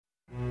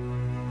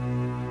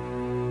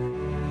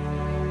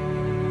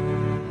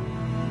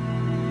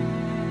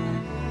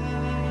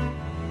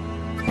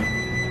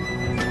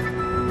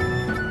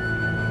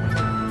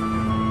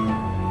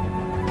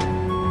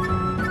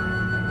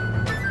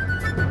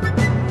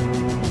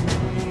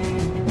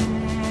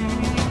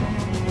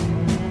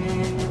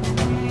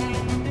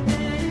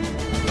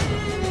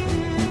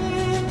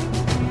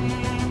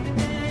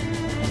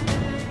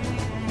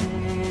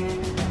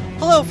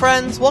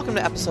friends, welcome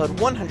to episode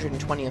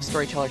 120 of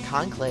Storyteller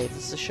Conclave.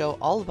 This is a show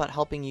all about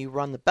helping you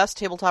run the best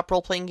tabletop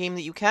role-playing game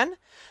that you can.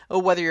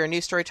 Whether you're a new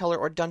storyteller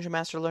or dungeon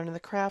master learning the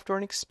craft, or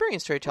an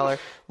experienced storyteller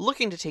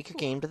looking to take your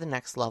game to the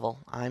next level.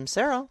 I'm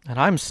Sarah. And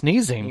I'm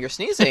sneezing. You're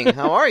sneezing.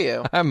 How are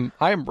you? I'm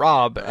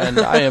Rob, and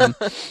I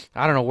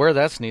don't know where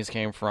that sneeze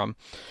came from.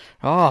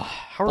 Oh,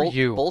 how are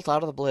you? Bolt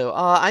out of the blue.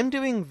 I'm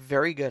doing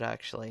very good,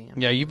 actually.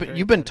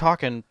 You've been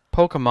talking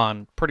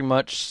Pokemon pretty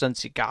much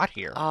since you got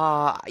here.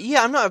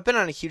 Yeah, I've been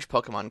on a huge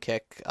Pokemon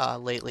kick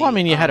lately. Well, I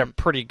mean, you had a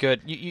pretty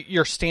good.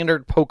 Your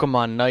standard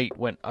Pokemon night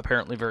went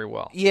apparently very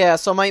well. Yeah,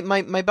 so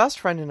my best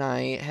friend and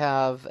I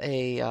have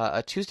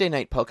a Tuesday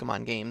night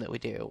Pokemon game that we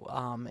do,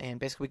 and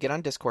basically we get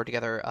on Discord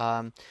together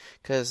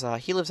because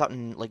he lives out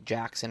in like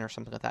Jackson or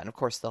something like that, and of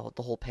course the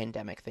whole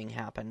pandemic thing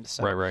happened.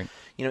 So, right.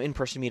 You know,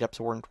 in-person meetups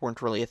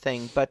weren't really a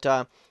thing, but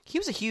he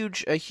was a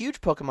huge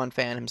Pokemon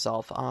fan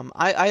himself.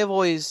 I have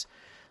always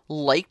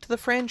liked the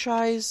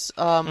franchise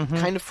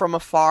kind of from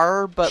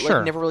afar, but Sure.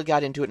 like never really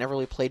got into it, never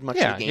really played much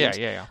of the games.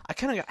 Yeah. I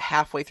kind of got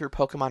halfway through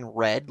Pokemon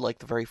Red, like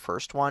the very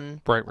first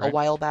one, Right. a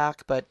while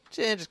back, but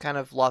just kind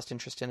of lost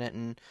interest in it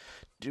and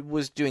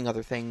was doing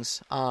other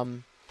things.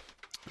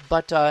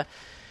 But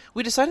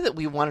we decided that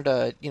we wanted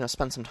to,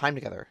 spend some time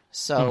together.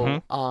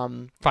 So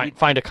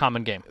Find a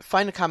common game.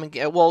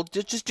 Well,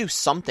 just do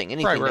something,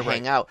 anything to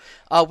hang out.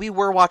 We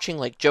were watching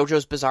like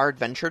JoJo's Bizarre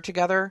Adventure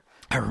together.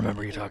 I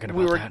remember you talking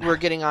about that. We were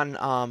getting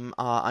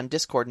on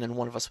Discord, and then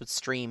one of us would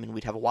stream, and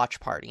we'd have a watch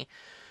party.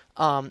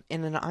 And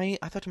then I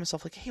thought to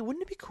myself, like, hey,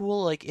 wouldn't it be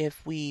cool, like,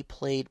 if we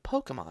played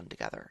Pokemon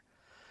together?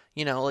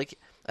 You know, like,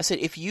 I said,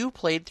 if you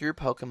played through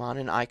Pokemon,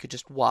 and I could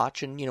just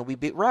watch, and, we'd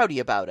be rowdy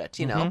about it,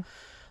 you know?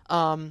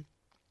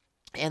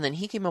 And then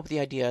he came up with the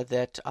idea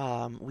that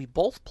we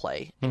both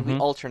play, and we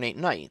alternate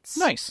nights.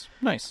 Nice.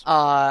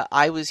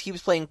 He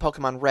was playing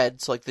Pokemon Red,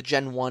 so like the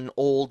Gen 1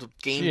 old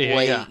Game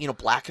Boy,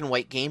 black and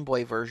white Game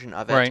Boy version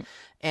of it. Right.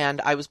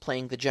 And I was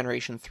playing the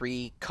Generation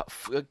 3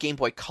 Game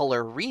Boy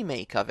Color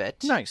remake of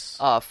it. Nice.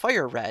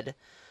 Fire Red.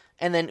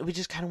 And then we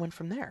just kind of went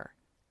from there.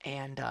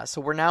 And so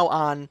we're now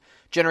on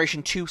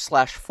Generation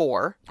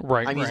 2/4.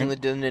 Right. I'm using the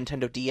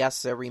Nintendo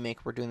DS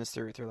remake. We're doing this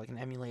through like an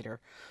emulator.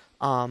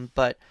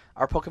 But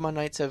our Pokemon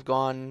nights have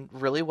gone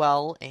really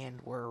well, and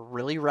we're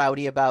really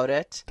rowdy about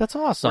it. That's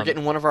awesome. We're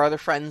getting one of our other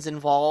friends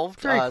involved,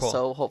 Very cool.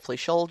 So hopefully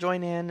she'll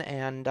join in.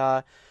 And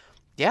I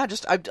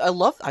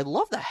love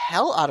the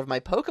hell out of my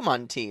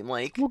Pokemon team.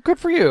 Like, well, good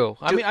for you.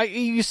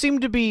 You seem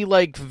to be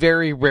like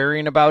very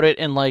raring about it,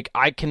 and like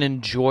I can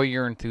enjoy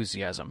your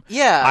enthusiasm.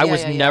 Yeah, I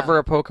was never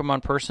a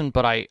Pokemon person,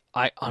 but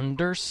I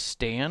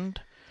understand.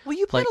 Well,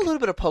 you played a little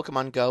bit of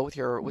Pokemon Go with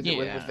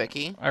with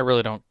Vicky. I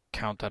really don't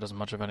count that as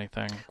much of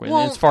anything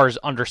well, as far as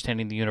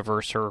understanding the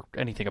universe or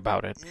anything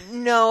about it.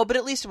 No, but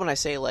at least when I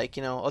say like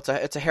it's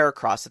a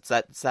Heracross, it's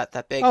that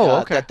big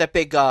that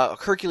big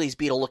Hercules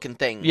beetle looking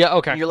thing. Yeah,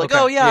 okay. And you're like,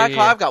 okay.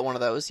 I've got one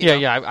of those.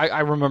 You know? I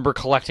remember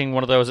collecting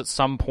one of those at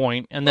some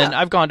point, and then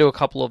I've gone to a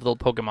couple of the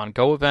Pokemon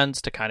Go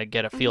events to kind of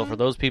get a feel for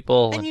those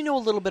people. And you know a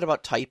little bit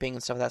about typing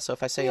and stuff like that. So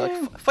if I say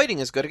like fighting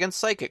is good against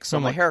psychic, so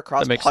my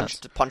Heracross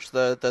punched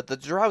the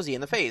Drowsy in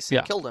the face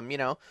and killed him.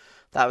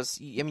 That was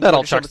that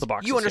all checks the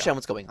boxes. You understand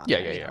what's going on.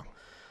 Yeah.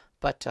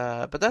 But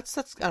that's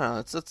I don't know.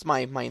 It's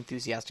my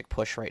enthusiastic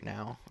push right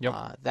now.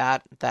 Yep.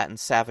 That and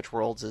Savage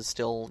Worlds is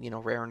still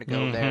raring to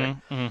go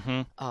there.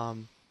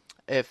 Mm-hmm.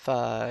 If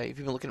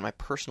you've been looking at my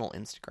personal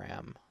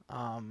Instagram,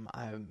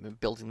 I'm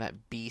building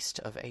that beast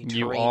of a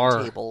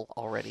terrain table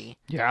already.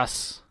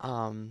 Yes.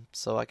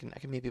 So I can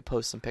maybe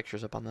post some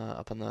pictures up on the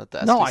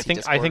STC No, I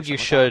Discord think you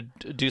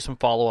should do some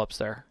follow-ups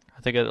there.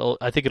 I think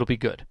it'll be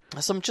good.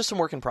 Some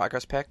work in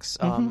progress pics.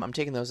 I'm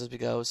taking those as we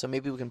go, so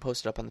maybe we can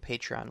post it up on the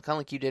Patreon, kind of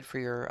like you did for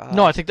your.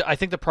 No, I think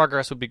the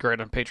progress would be great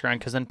on Patreon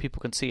because then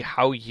people can see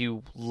how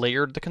you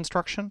layered the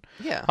construction.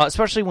 Yeah.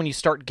 Especially when you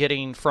start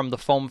getting from the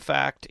foam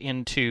fact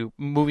into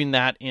moving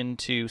that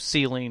into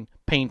sealing,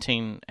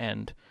 painting,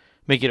 and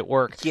making it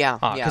work. Yeah.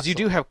 Because you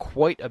do have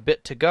quite a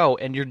bit to go,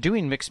 and you're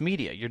doing mixed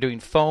media. You're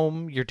doing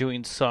foam. You're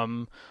doing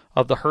some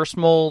of the Hearst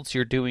molds.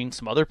 You're doing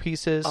some other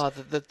pieces.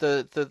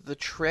 The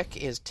trick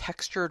is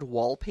textured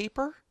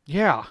wallpaper.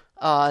 Yeah.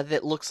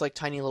 That looks like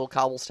tiny little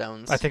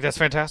cobblestones. I think that's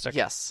fantastic.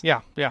 Yes. Yeah.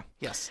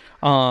 Yes.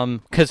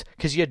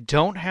 Because you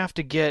don't have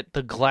to get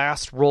the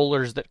glass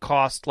rollers that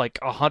cost like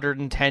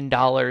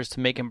 $110 to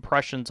make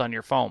impressions on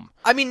your foam.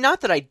 I mean,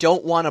 not that I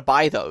don't want to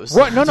buy those.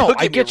 Right, no, don't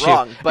I get get me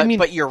wrong, you.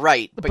 But you're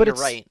right. But you're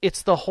right.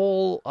 It's the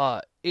whole.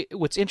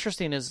 What's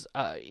interesting is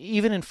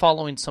even in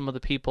following some of the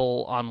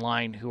people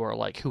online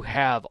who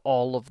have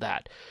all of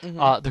that.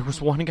 There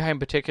was one guy in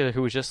particular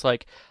who was just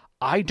like,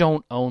 I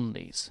don't own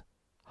these.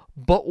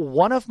 But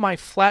one of my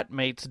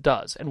flatmates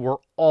does, and we're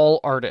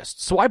all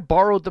artists, so I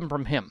borrowed them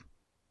from him.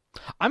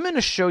 I'm going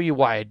to show you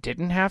why I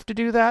didn't have to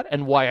do that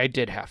and why I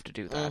did have to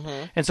do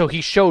that. And so he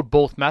showed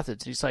both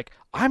methods. He's like,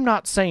 I'm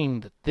not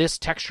saying that this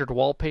textured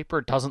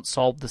wallpaper doesn't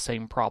solve the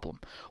same problem.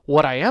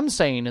 What I am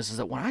saying is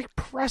that when I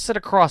press it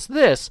across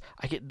this,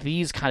 I get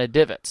these kind of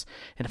divots.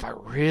 And if I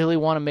really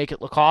want to make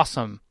it look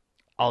awesome,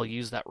 I'll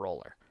use that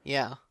roller.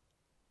 Yeah.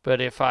 But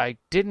if I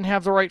didn't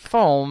have the right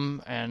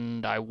foam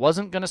and I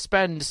wasn't going to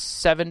spend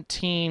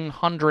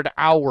 1,700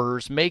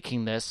 hours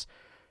making this,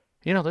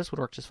 this would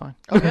work just fine.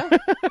 Oh, yeah.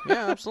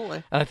 Yeah,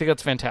 absolutely. And I think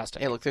that's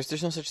fantastic. Hey, look, there's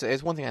no such thing.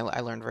 There's one thing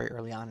I learned very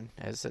early on,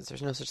 is that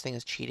there's no such thing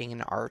as cheating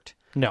in art.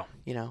 No.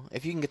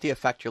 If you can get the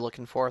effect you're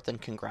looking for, then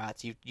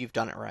congrats. You've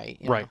done it right.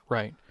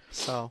 Right.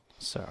 So.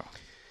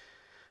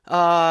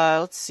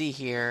 Let's see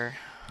here.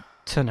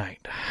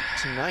 Tonight,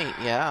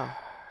 yeah.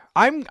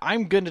 I'm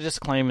going to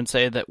disclaim and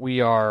say that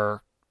we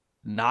are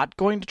not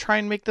going to try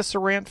and make this a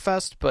rant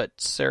fest, but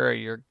Sarah,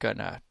 you're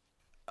gonna.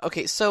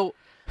 Okay, so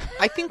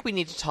I think we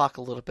need to talk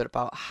a little bit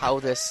about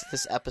how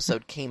this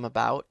episode came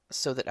about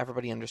so that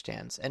everybody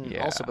understands. And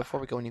also,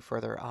 before we go any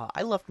further,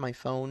 I left my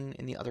phone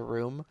in the other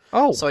room.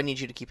 Oh. So I need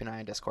you to keep an eye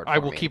on Discord for I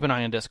will me. keep an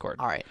eye on Discord.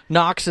 All right.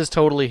 Knox is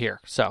totally here,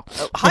 so.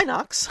 Oh, hi,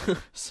 Knox.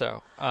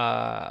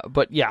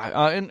 But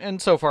yeah,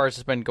 and so far it's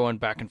just been going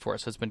back and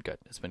forth, so it's been good.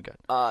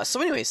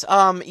 So anyways,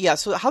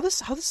 so how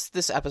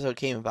this episode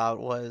came about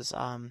was,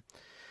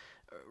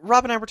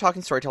 Rob and I were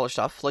talking Storyteller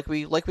stuff, like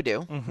we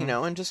do,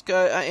 and just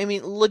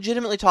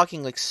legitimately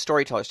talking like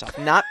Storyteller stuff,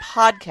 not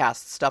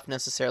podcast stuff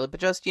necessarily, but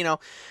just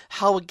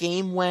how a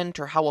game went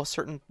or how a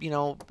certain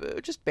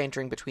just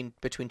bantering between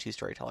two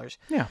storytellers.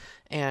 Yeah,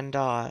 and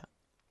I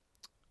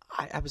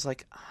was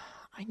like,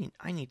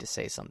 I need to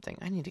say something.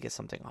 I need to get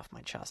something off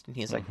my chest, and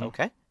he's like,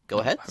 okay, go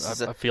ahead.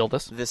 I feel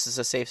this. This is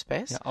a safe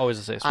space. Yeah, always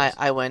a safe space.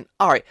 I went,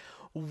 all right.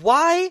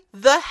 Why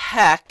the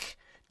heck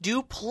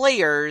do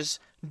players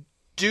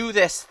do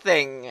this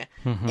thing?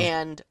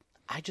 And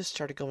I just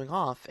started going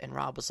off, and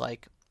Rob was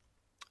like,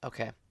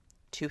 okay,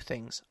 two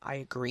things. I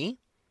agree,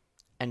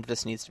 and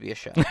this needs to be a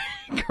show.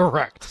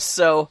 Correct.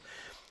 So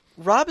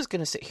Rob is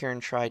going to sit here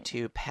and try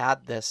to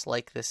pad this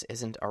like this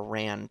isn't a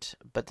rant,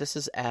 but this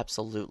is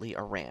absolutely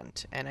a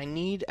rant. And I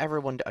need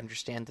everyone to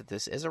understand that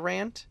this is a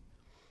rant.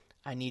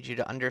 I need you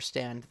to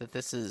understand that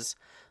this is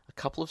a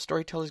couple of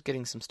storytellers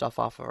getting some stuff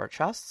off of our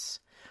chests.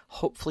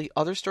 Hopefully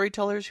other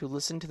storytellers who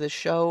listen to this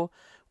show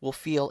will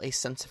feel a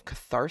sense of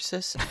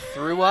catharsis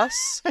through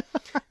us,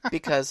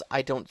 because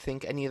I don't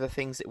think any of the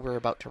things that we're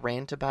about to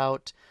rant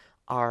about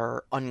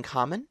are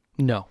uncommon.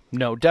 No,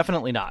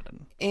 definitely not.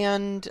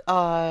 And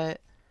I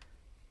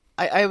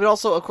would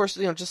also, of course,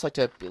 just like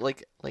to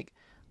like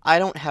I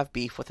don't have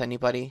beef with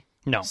anybody.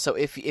 No. So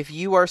if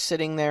you are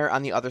sitting there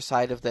on the other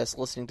side of this,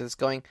 listening to this,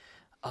 going,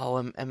 "Oh,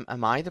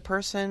 am I the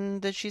person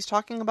that she's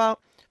talking about?"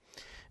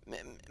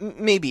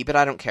 Maybe, but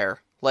I don't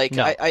care. Like,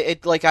 no.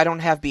 I don't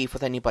have beef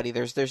with anybody.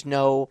 There's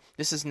no,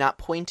 this is not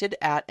pointed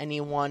at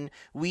anyone.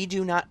 I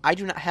do not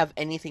have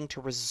anything to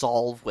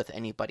resolve with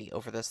anybody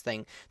over this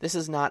thing. This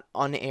is not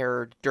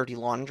unaired dirty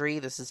laundry.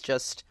 This is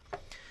just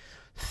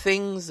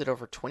things that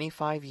over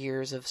 25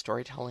 years of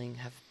storytelling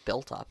have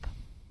built up.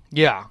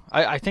 Yeah,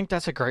 I think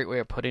that's a great way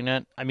of putting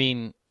it. I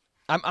mean,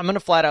 I'm going to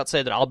flat out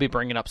say that I'll be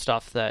bringing up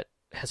stuff that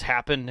has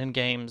happened in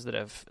games, that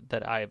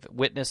I've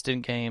witnessed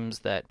in games,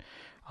 that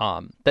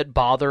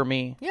bother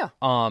me. Yeah.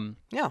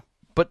 Yeah.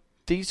 But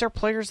these are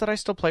players that I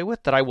still play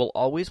with, that I will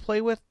always play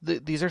with.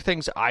 These are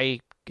things I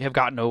have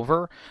gotten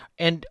over,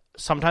 and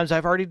sometimes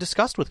I've already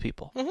discussed with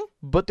people. Mm-hmm.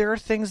 But there are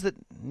things that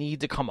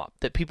need to come up,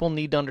 that people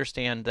need to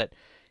understand, that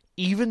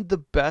even the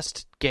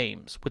best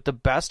games with the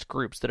best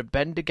groups that have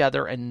been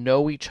together and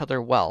know each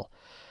other well,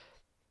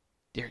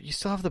 you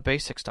still have the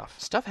basic stuff.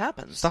 Stuff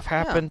happens.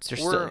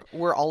 Yeah.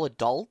 We're all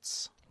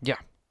adults. Yeah.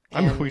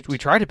 I mean, we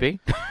try to be.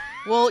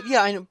 Well,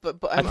 yeah, I know, but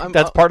I think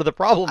that's part of the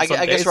problem. I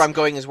guess where I'm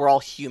going is we're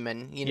all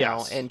human,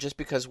 yes. And just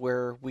because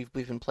we've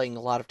been playing a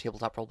lot of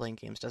tabletop role playing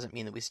games doesn't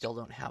mean that we still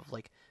don't have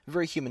like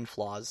very human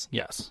flaws.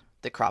 Yes,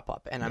 that crop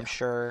up, and I'm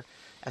sure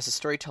as a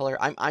storyteller,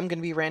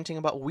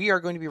 we are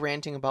going to be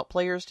ranting about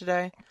players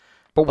today.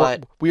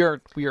 But we are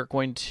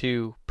going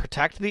to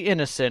protect the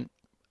innocent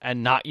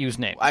and not use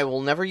names. I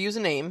will never use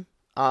a name.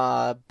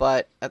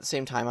 But at the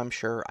same time, I'm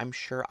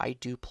sure I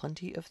do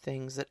plenty of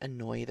things that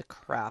annoy the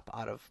crap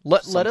out of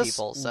some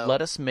people. So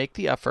let us make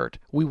the effort.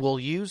 We will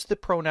use the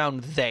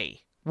pronoun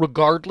they,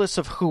 regardless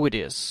of who it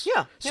is.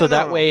 Yeah. So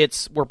that way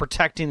we're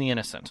protecting the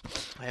innocent.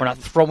 We're not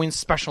throwing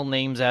special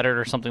names at it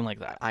or something like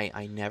that.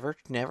 I never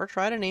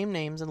try to name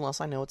names unless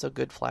I know it's a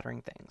good,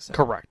 flattering thing. So.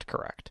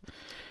 Correct.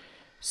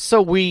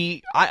 So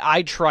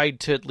I tried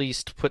to at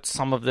least put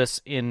some of this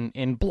in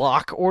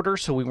block order,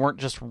 so we weren't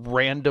just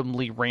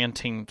randomly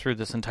ranting through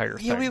this entire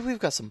thing. Yeah, we've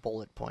got some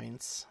bullet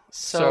points.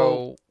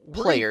 So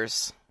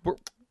players.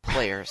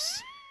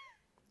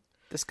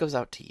 This goes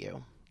out to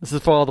you. This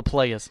is for all the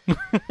players.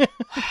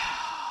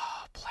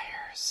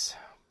 Players.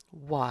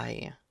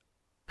 Why?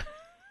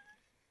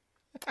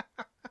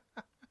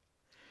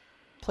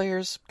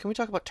 Players, can we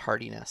talk about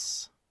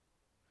tardiness?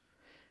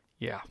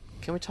 Yeah.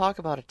 Can we talk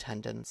about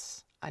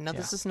attendance? I know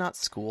this is not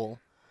school.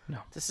 No.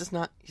 This is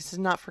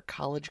not for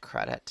college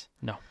credit.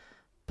 No.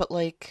 But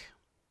like,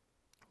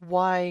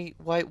 why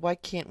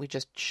can't we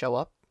just show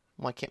up?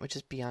 Why can't we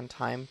just be on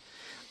time?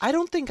 I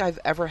don't think I've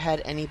ever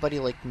had anybody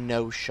like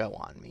no show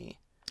on me.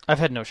 I've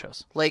had no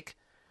shows. Like,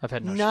 I've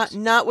had no shows.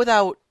 Not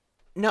without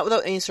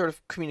any sort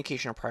of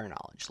communication or prior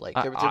knowledge. Like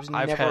there was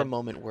never a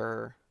moment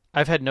where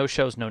I've had no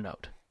shows, no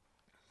note.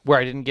 where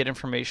I didn't get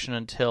information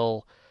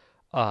until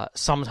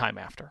sometime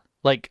after,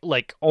 like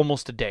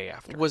almost a day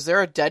after. Was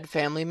there a dead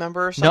family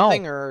member or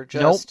something, or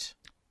just?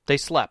 Nope. They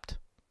slept.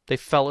 They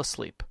fell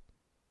asleep.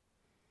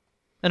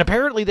 And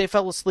apparently they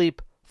fell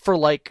asleep for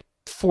like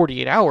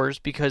 48 hours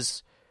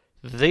because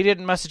they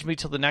didn't message me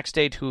till the next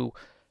day to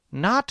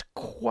not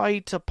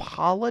quite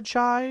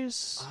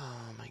apologize.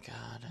 Oh my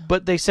God.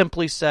 But they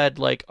simply said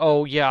like,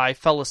 "Oh yeah, I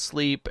fell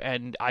asleep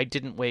and I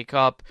didn't wake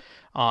up,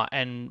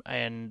 and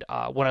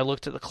when I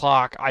looked at the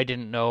clock, I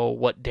didn't know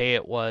what day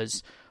it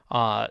was.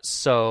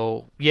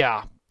 So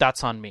yeah,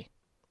 that's on me."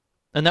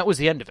 And that was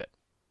the end of it.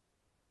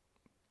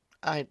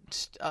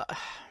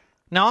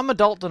 Now, I'm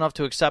adult enough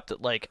to accept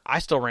that, like, I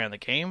still ran the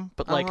game,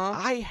 but, like,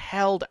 I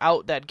held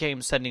out that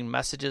game sending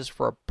messages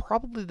for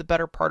probably the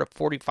better part of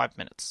 45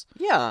 minutes.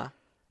 Yeah.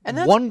 And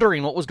that's...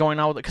 wondering what was going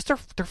on with it, because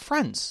they're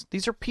friends.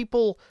 These are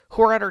people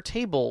who are at our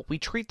table. We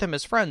treat them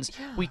as friends.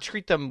 Yeah. We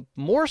treat them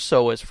more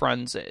so as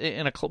friends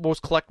in a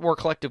more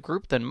collective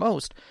group than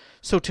most.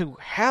 So to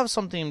have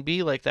something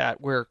be like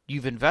that, where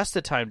you've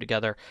invested time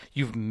together,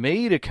 you've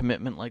made a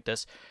commitment like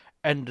this,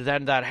 and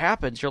then that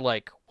happens, you're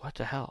like, what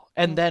the hell?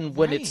 And then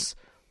when it's,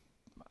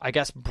 I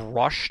guess,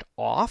 brushed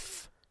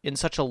off in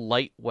such a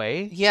light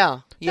way.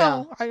 Yeah.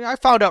 No, I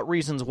found out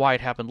reasons why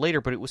it happened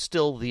later, but it was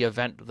still the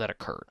event that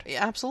occurred.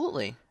 Yeah,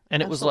 absolutely.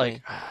 And it was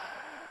like,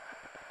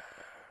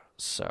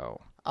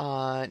 so.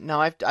 No,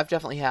 I've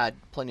definitely had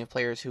plenty of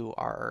players who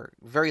are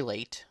very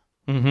late.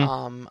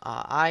 Mm-hmm.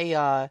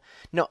 I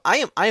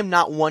am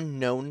not one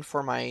known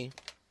for my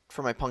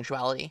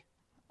punctuality.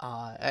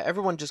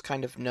 Everyone just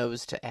kind of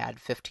knows to add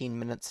 15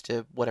 minutes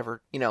to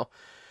whatever,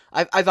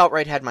 I've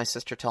outright had my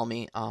sister tell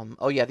me,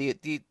 oh yeah,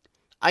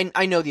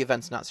 I know the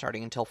event's not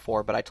starting until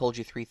 4, but I told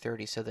you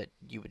 3:30 so that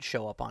you would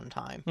show up on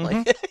time.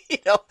 Mm-hmm. Like,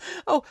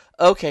 oh,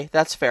 okay,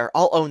 that's fair.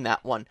 I'll own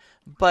that one.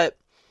 But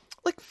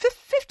like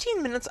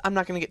 15 minutes, I'm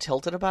not going to get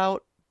tilted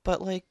about.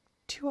 But like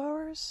 2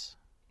 hours,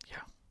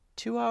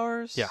 2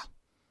 hours,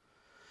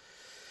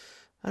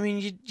 I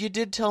mean, you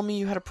did tell me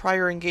you had a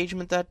prior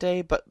engagement that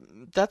day, but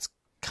that's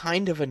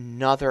kind of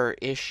another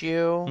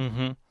issue.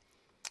 Mm-hmm.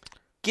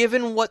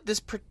 Given what this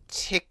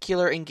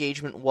particular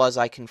engagement was,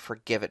 I can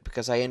forgive it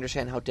because I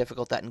understand how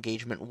difficult that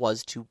engagement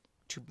was to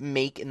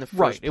make in the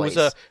first place.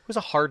 It was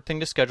a hard thing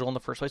to schedule in the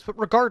first place. But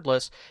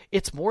regardless,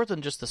 it's more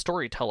than just the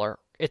storyteller.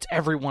 It's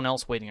everyone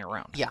else waiting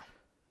around.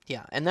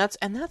 Yeah, and that's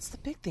the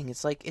big thing.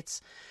 It's like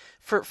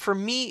for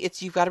me,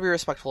 it's you've got to be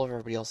respectful of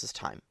everybody else's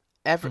time.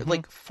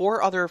 Like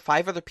 5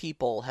 other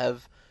people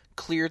have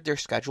cleared their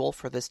schedule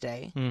for this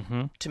day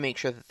to make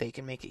sure that they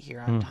can make it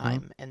here on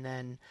time, and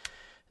then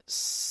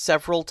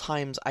several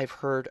times I've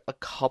heard a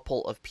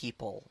couple of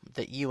people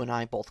that you and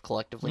I both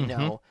collectively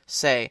know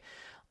say,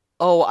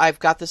 "Oh, I've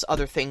got this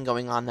other thing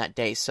going on that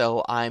day,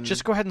 so I'm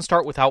just go ahead and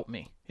start without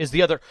me." Is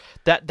the other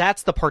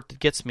that's the part that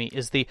gets me,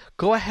 is the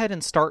go ahead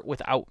and start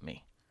without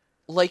me.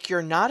 Like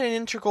you're not an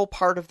integral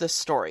part of this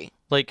story.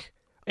 Like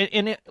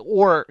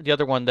or the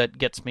other one that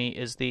gets me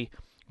is the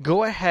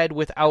go ahead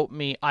without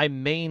me. I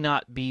may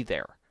not be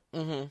there.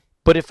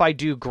 But if I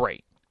do,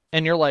 great.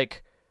 And you're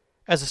like,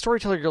 as a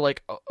storyteller, you're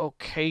like,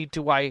 okay,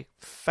 do I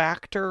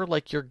factor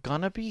like you're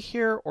gonna be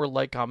here or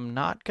like I'm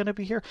not gonna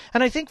be here?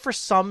 And I think for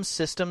some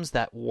systems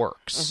that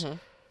works.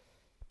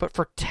 But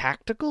for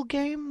tactical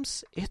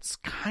games, it's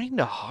kind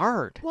of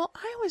hard. Well,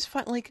 I always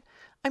find,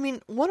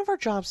 one of our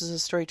jobs as a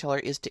storyteller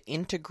is to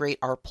integrate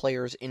our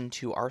players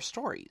into our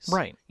stories.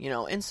 Right.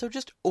 And so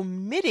just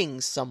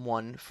omitting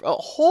someone, a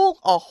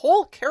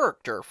whole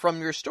character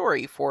from your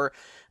story for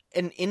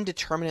an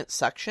indeterminate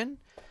section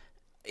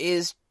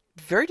is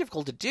very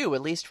difficult to do,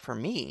 at least for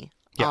me.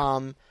 Yeah.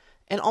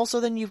 And also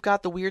then you've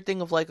got the weird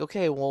thing of like,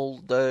 okay,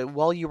 well,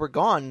 while you were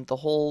gone, the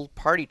whole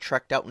party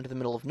trekked out into the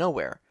middle of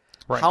nowhere.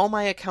 Right. How am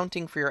I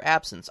accounting for your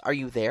absence? Are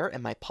you there?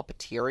 Am I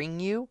puppeteering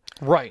you?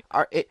 Right.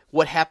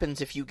 What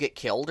happens if you get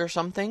killed or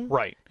something?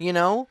 Right.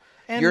 And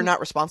you're not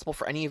responsible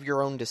for any of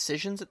your own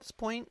decisions at this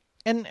point?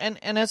 And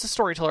as a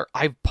storyteller,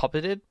 I've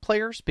puppeted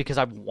players because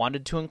I've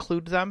wanted to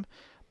include them,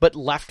 but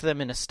left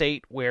them in a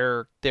state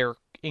where they're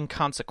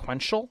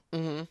inconsequential.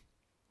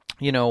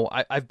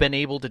 I've been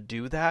able to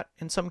do that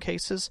in some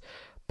cases,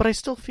 but I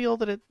still feel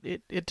that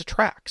it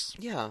detracts.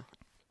 Yeah.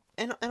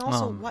 And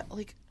also,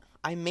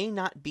 I may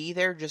not be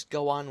there, just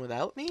go on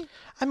without me?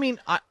 I mean,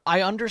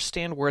 I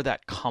understand where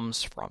that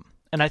comes from.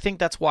 And I think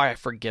that's why I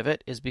forgive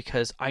it, is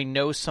because I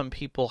know some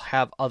people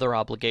have other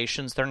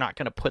obligations. They're not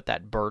going to put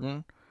that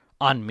burden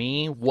on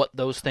me, what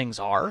those things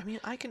are. I mean,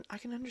 I can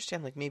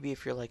understand, like, maybe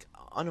if you're, like,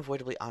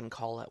 unavoidably on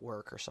call at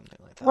work or something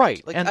like that.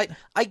 Right. Like,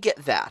 I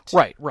get that.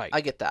 Right. I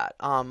get that.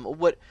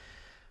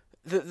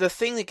 The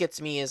thing that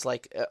gets me is,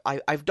 like,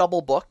 I've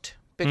double booked.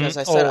 Because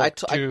I said I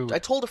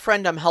told a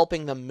friend I'm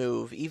helping them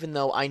move, even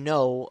though I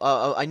knew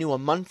a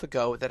month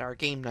ago that our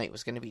game night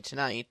was going to be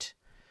tonight.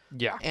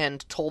 Yeah,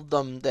 and told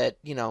them that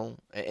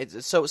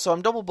so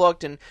I'm double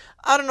booked, and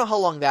I don't know how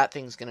long that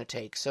thing's going to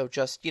take. So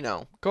just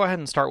go ahead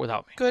and start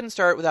without me. Go ahead and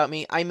start without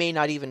me. I may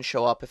not even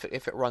show up if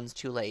it runs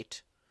too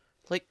late.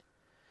 Like,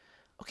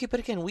 okay, but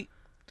again,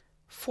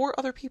 4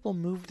 other people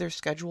moved their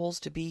schedules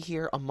to be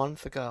here a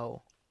month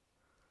ago.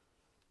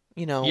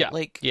 You know, Yeah.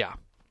 like... Yeah.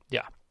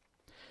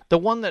 The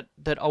one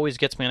that always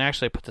gets me, and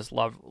actually I put this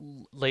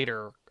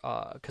later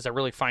because I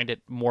really find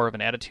it more of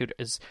an attitude,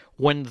 is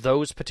when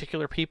those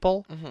particular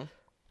people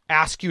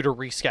ask you to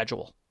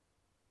reschedule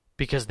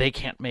because they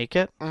can't make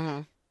it.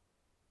 Mm-hmm.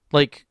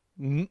 Like,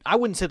 I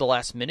wouldn't say the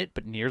last minute,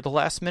 but near the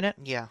last minute.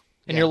 Yeah.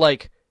 And you're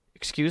like,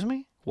 excuse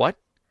me? What?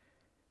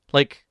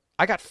 Like,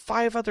 I got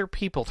 5 other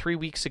people 3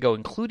 weeks ago,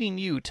 including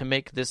you, to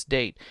make this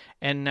date.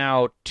 And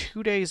now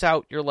 2 days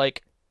out, you're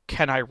like,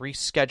 can I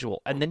reschedule?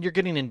 And then you're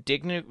getting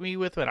indignant at me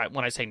with when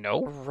I say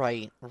no.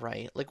 Right.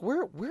 Like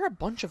we're a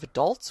bunch of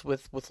adults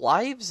with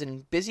lives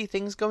and busy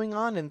things going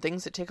on and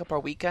things that take up our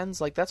weekends.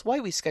 Like that's why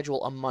we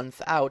schedule a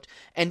month out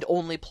and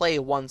only play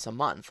once a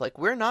month. Like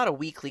we're not a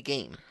weekly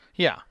game.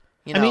 Yeah.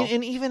 You know? I mean,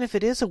 and even if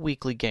it is a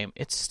weekly game,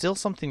 it's still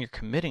something you're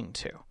committing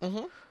to.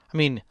 Mm-hmm. I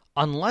mean,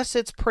 unless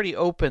it's pretty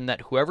open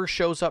that whoever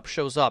shows up,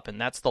 and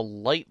that's the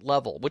light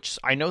level, which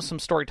I know some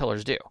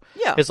storytellers do.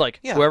 Yeah. It's like,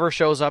 whoever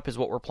shows up is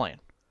what we're playing.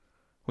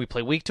 We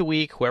play week to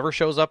week. Whoever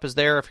shows up is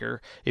there.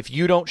 If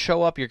you don't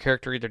show up, your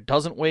character either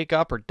doesn't wake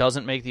up or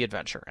doesn't make the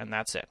adventure, and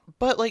that's it.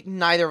 But like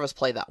neither of us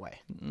play that way.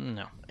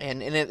 No.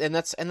 And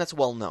that's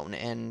well known,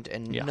 and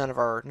none of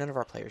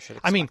our players should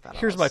expect that. I mean, of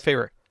here's us. my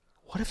favorite.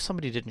 What if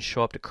somebody didn't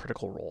show up to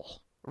Critical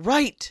Role?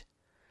 Right.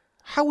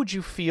 How would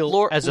you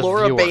feel as a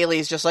Laura viewer?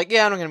 Bailey's just like,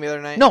 yeah, I'm not going to be there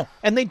tonight. No,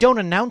 and they don't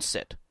announce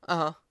it.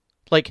 Uh-huh.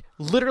 Like,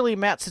 literally,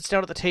 Matt sits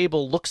down at the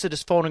table, looks at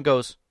his phone, and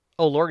goes,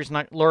 oh, Laura's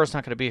not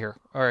going to be here.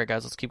 All right,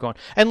 guys, let's keep going.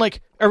 And,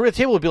 like, everybody at the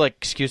table would be like,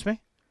 excuse me?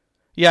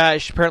 Yeah,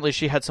 apparently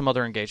she had some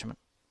other engagement.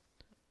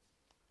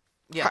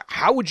 Yeah.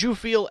 How would you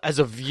feel as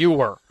a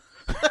viewer?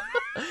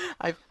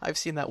 I've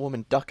seen that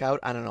woman duck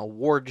out on an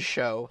award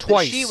show.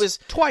 Twice.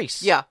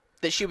 Twice. Yeah,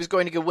 that she was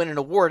going to go win an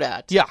award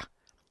at. Yeah.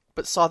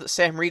 But saw that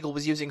Sam Riegel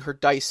was using her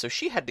dice, so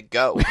she had to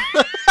go.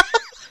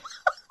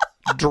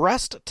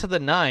 Dressed to the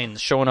nines,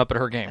 showing up at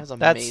her game. That was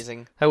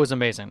amazing. That was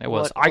amazing. It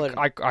was.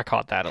 I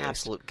caught that at least.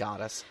 Absolute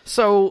goddess.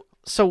 So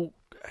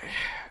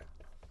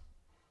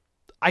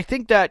I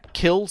think that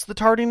kills the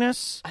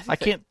tardiness. I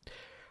can't,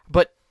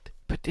 but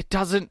it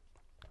doesn't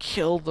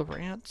kill the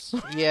rants.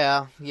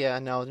 No.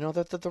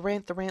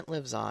 The rant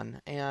lives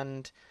on,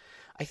 and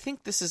I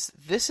think this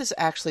is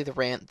actually the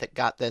rant that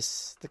got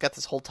this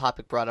whole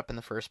topic brought up in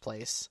the first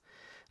place.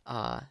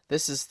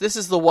 This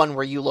is the one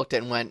where you looked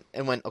at and went,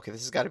 okay,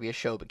 this has got to be a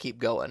show, but keep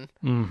going.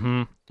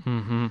 Mm-hmm.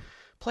 Mm-hmm.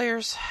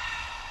 Players,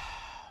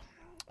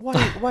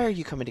 why are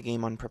you coming to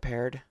game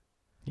unprepared?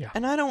 Yeah.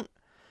 And I don't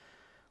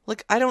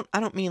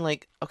mean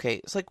like, okay,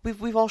 it's like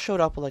we've all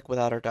showed up like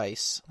without our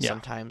dice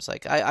sometimes.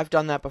 Like I've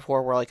done that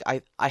before where like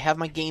I have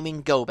my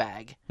gaming go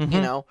bag,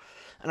 you know,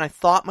 and I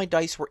thought my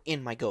dice were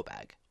in my go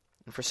bag.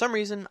 And for some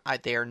reason,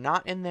 they are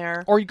not in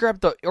there. Or you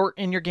grabbed or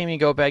in your gaming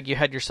go bag, you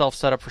had yourself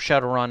set up for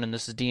Shadowrun, and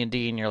this is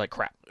D&D, and you're like,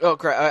 crap. Oh,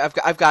 crap!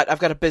 I've got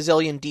a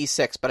bazillion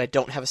D6, but I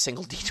don't have a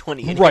single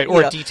D20. Right,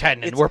 or a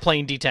D10, and we're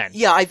playing D10.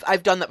 Yeah,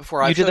 I've done that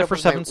before. You did that for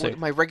 7th.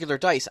 My regular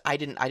dice, I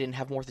didn't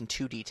have more than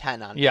 2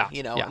 D10 on me. Yeah,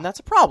 and that's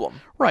a problem.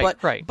 Right,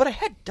 But I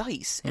had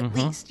dice at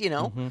least, you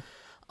know.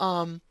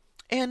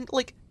 And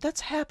like that's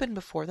happened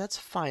before. That's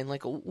fine.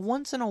 Like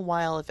once in a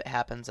while, if it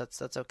happens,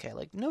 that's okay.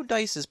 Like no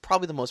dice is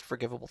probably the most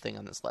forgivable thing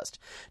on this list.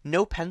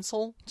 No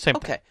pencil. Same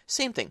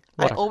thing.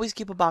 Whatever. I always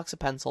keep a box of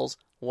pencils.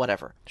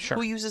 Whatever. Sure.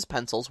 Who uses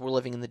pencils? We're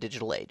living in the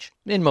digital age.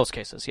 In most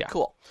cases, yeah.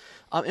 Cool.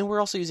 And we're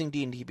also using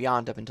D&D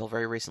Beyond up until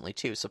very recently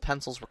too. So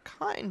pencils were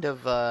kind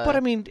of. But I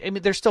mean,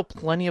 there's still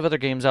plenty of other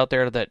games out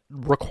there that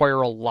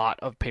require a lot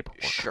of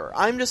paperwork. Sure.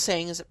 I'm just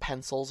saying is that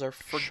pencils are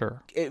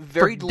For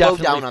very low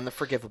down on the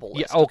forgivable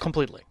list. Yeah. Oh,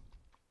 completely.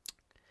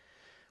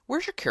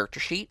 Where's your character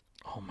sheet?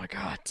 Oh my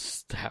God,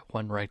 it's that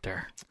one right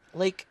there.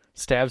 Like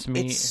stabs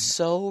me. It's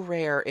so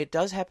rare. It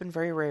does happen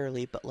very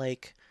rarely, but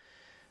like,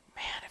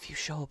 man, if you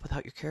show up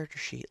without your character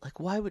sheet, like,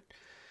 why would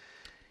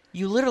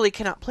you literally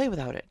cannot play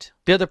without it?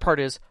 The other part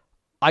is,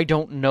 I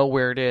don't know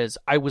where it is.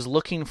 I was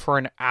looking for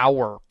an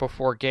hour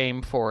before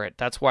game for it.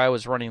 That's why I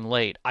was running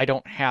late. I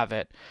don't have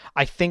it.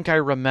 I think I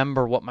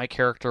remember what my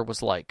character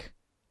was like.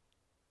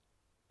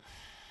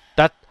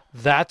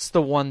 That's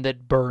the one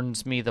that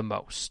burns me the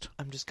most.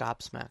 I'm just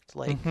gobsmacked.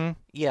 Like,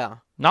 yeah.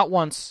 Not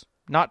once,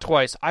 not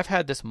twice. I've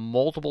had this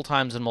multiple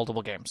times in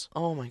multiple games.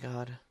 Oh my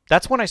God.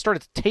 That's when I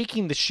started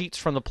taking the sheets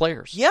from the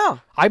players. Yeah.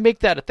 I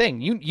make that a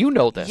thing. You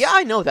know this. Yeah,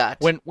 I know that.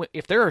 When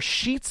if there are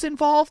sheets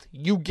involved,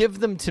 you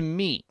give them to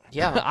me.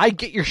 Yeah. I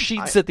get your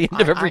sheets at the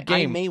end of every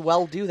game. I may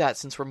well do that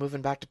since we're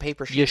moving back to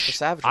paper sheets for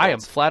Savage Worlds. I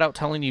am flat out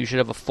telling you should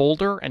have a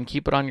folder and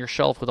keep it on your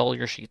shelf with all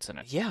your sheets in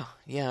it. Yeah,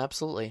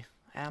 absolutely.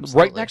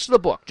 Right next to the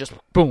book. Just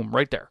boom,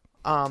 right there.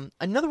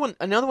 Another one,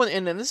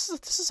 and this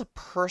is a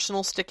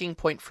personal sticking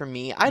point for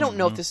me. I don't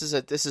know if this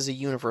is a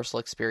universal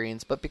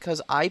experience, but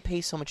because I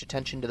pay so much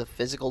attention to the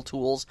physical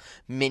tools,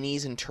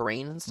 minis, and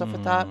terrain and stuff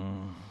like that.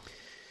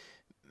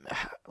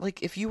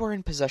 Like, if you are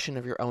in possession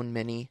of your own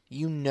mini,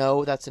 you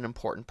know that's an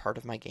important part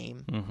of my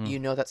game. You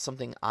know that's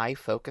something I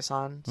focus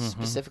on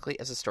specifically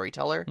as a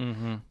storyteller.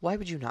 Why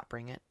would you not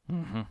bring it?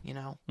 You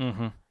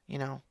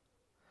know.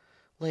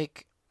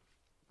 like,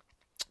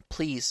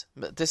 please,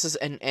 this is,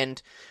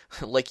 and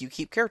like you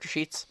keep character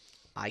sheets,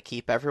 I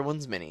keep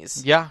everyone's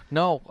minis. Yeah,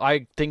 no,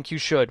 I think you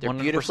should. They're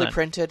 100%. beautifully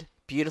printed,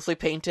 beautifully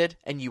painted,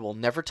 and you will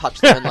never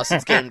touch them unless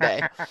it's game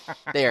day.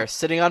 They are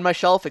sitting on my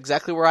shelf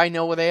exactly where I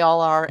know where they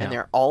all are, and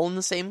they're all in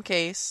the same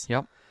case.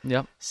 Yep.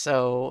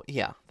 So,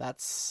 yeah,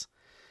 that's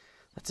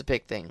a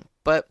big thing.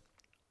 But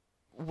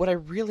what I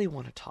really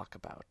want to talk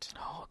about...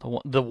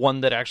 Oh, the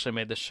one that actually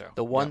made this show.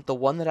 The one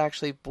that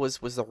actually was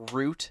the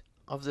root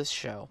of this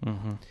show.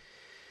 Mm-hmm.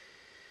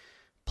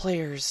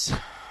 Players.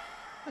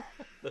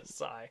 The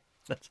sigh.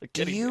 That's like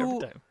getting me every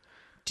time.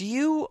 Do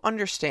you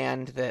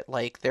understand that,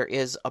 like, there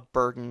is a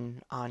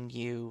burden on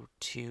you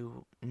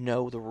to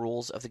know the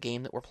rules of the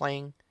game that we're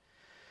playing?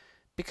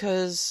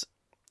 Because,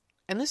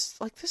 and this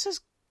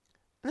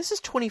is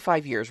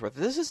 25 years worth.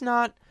 This is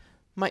not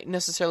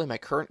necessarily my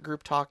current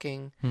group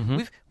talking.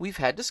 Mm-hmm. We've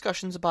had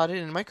discussions about it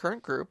in my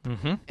current group,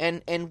 mm-hmm.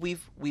 and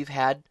we've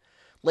had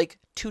like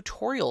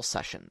tutorial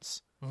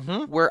sessions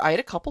mm-hmm. where I had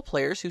a couple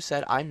players who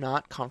said, I'm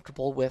not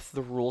comfortable with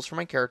the rules for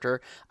my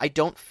character. I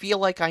don't feel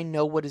like I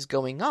know what is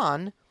going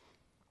on.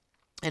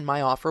 And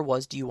my offer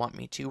was, do you want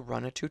me to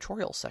run a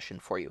tutorial session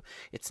for you?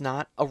 It's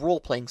not a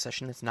role-playing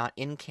session. It's not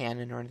in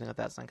canon or anything like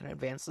that. It's not going to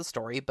advance the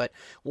story, but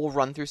we'll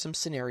run through some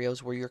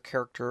scenarios where your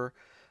character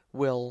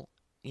will,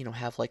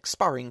 have like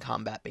sparring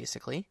combat,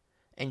 basically,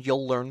 and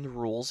you'll learn the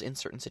rules in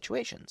certain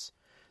situations.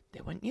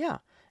 They went, yeah.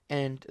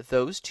 And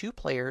those two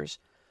players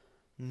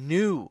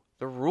knew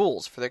the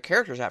rules for their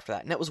characters after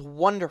that, and it was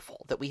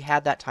wonderful that we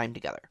had that time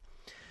together.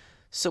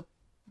 So,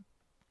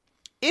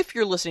 if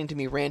you're listening to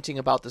me ranting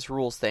about this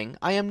rules thing,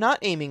 I am not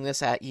aiming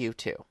this at you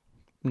too.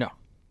 No.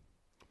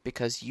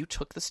 Because you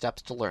took the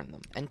steps to learn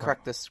them and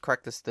correct this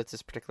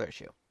particular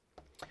issue.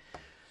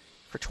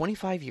 For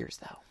 25 years,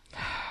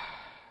 though,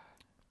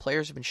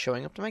 players have been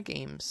showing up to my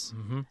games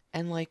mm-hmm.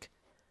 and, like,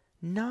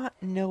 not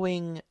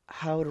knowing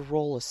how to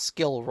roll a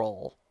skill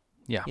roll.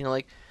 Yeah.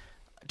 Like,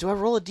 do I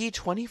roll a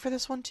D20 for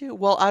this one too?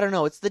 Well, I don't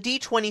know. It's the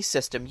D20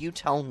 system. You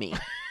tell me.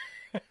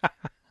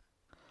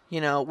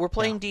 We're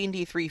playing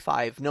D&D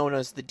 3.5, known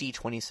as the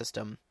D20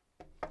 system.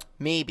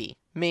 Maybe.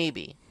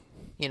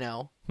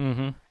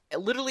 Mm-hmm.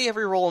 Literally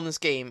every roll in this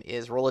game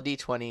is roll a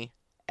D20,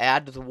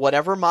 add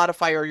whatever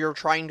modifier you're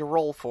trying to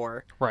roll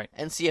for, right,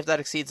 and see if that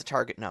exceeds a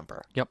target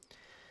number. Yep.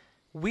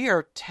 We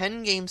are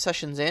 10 game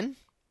sessions in,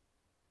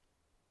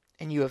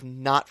 and you have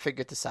not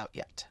figured this out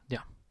yet.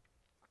 Yeah.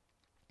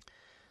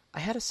 I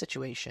had a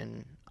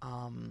situation,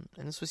 and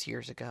this was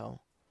years ago,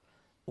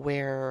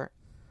 where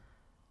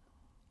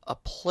a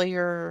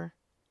player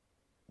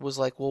was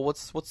like, well,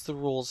 what's the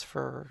rules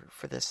for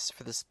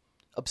this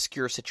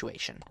obscure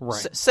situation,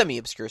 right?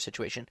 Semi-obscure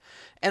situation,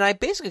 and I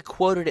basically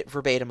quoted it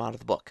verbatim out of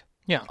the book,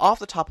 off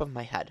the top of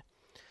my head.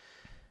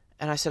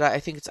 And I said, I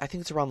think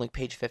it's around like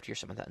page 50 or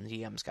something like that in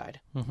the DM's guide.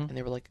 Mm-hmm. And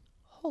they were like,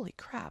 holy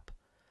crap,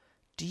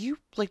 do you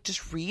like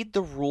just read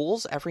the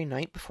rules every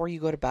night before you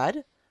go to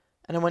bed?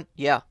 And I went,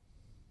 yeah.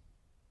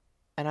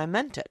 And I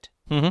meant it,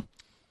 mm-hmm.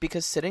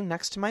 because sitting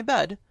next to my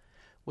bed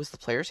was the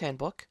player's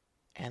handbook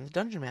and the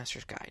Dungeon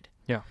Master's Guide.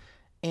 Yeah.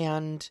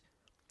 And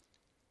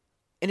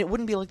it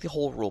wouldn't be like the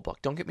whole rule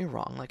book, don't get me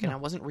wrong. Like, and I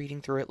wasn't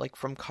reading through it like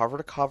from cover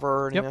to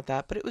cover or anything like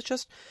that, but it was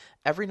just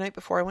every night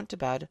before I went to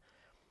bed,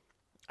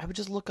 I would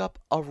just look up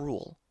a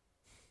rule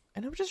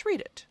and I would just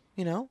read it,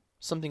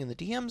 something in the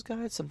DM's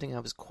guide, something I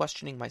was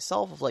questioning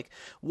myself of, like,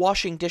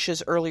 washing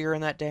dishes earlier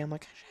in that day. I'm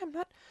like, I'm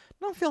not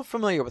feeling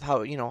familiar with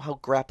how, how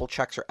grapple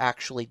checks are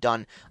actually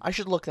done. I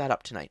should look that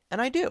up tonight.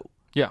 And I do.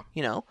 Yeah.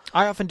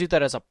 I often do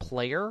that as a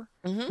player.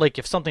 Mm-hmm. Like,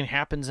 if something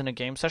happens in a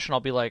game session, I'll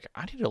be like,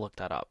 I need to look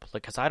that up,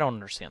 like, because I don't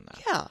understand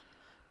that. Yeah.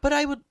 But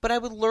I would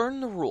learn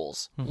the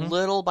rules mm-hmm.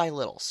 little by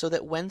little, so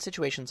that when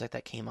situations like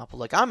that came up,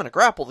 like, I'm going to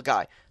grapple the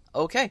guy.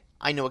 Okay,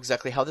 I know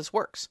exactly how this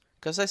works,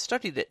 because I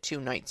studied it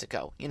 2 nights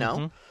ago,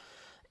 Mm-hmm.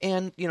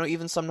 And,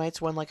 even some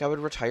nights when, like, I would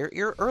retire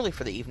early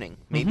for the evening.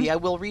 Maybe mm-hmm. I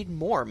will read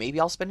more. Maybe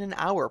I'll spend an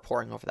hour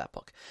poring over that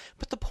book.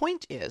 But the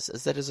point is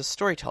that as a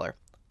storyteller,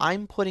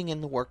 I'm putting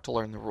in the work to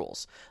learn the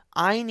rules.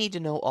 I need to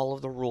know all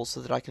of the rules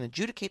so that I can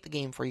adjudicate the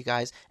game for you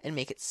guys and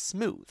make it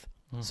smooth,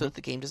 mm-hmm. so that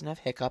the game doesn't have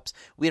hiccups.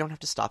 We don't have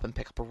to stop and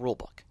pick up a rule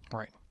book.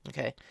 Right.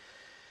 Okay?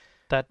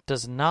 That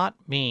does not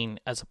mean,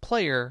 as a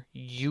player,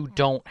 you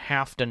don't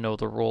have to know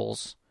the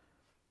rules.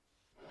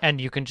 And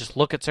you can just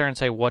look at Sarah and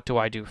say, what do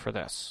I do for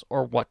this?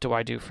 Or what do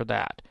I do for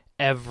that?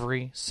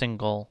 Every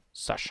single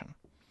session.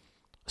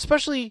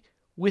 Especially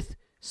with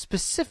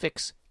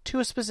specifics to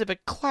a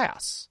specific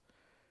class.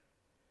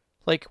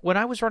 Like, when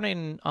I was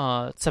running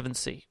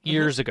 7C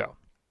years ago,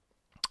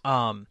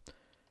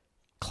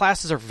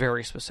 classes are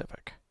very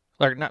specific.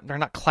 They're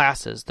not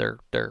classes, they're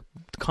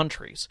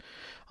countries.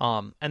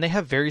 And they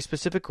have very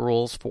specific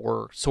rules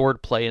for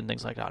sword play and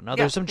things like that. Now,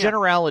 there's some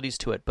generalities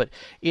to it, but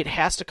it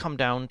has to come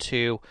down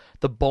to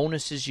the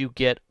bonuses you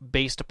get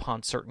based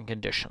upon certain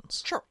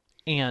conditions. Sure.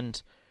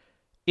 And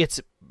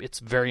it's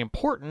very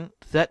important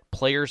that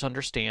players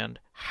understand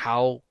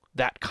how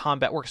that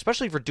combat work,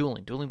 especially for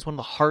dueling. Dueling's one of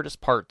the hardest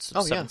parts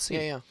of 7th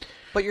Sea. Yeah.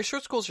 But your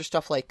short schools are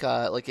stuff like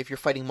if you're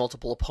fighting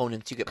multiple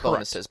opponents, you get Correct.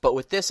 bonuses. But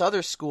with this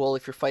other school,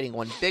 if you're fighting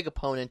one big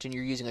opponent and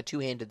you're using a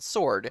two-handed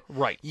sword,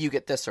 Right. you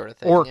get this sort of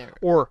thing.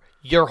 Or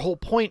your whole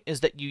point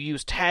is that you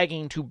use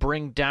tagging to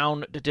bring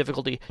down the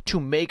difficulty to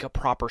make a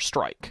proper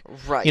strike.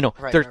 Right. You know,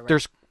 right.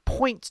 there's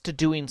points to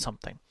doing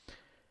something.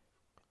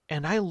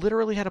 And I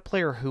literally had a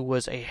player who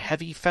was a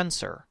heavy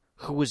fencer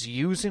who was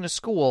using a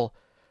school,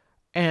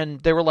 and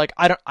they were like,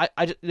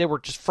 they were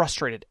just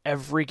frustrated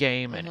every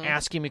game and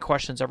asking me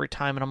questions every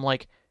time. And I'm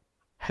like,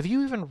 have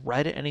you even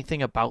read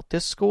anything about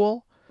this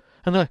school?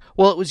 And they're like,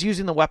 well, it was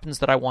using the weapons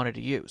that I wanted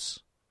to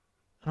use.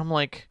 And I'm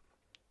like,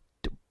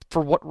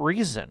 for what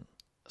reason?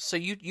 So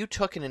you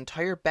took an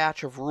entire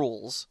batch of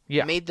rules,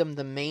 Yeah. made them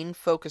the main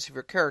focus of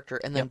your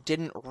character, and then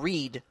didn't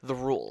read the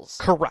rules.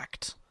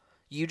 Correct.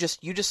 You just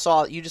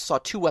saw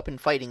two weapon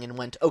fighting and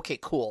went, okay,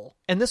 cool.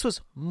 And this was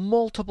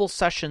multiple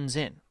sessions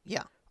in.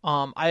 Yeah.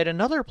 I had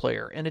another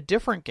player in a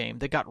different game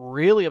that got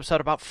really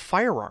upset about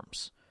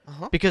firearms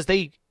because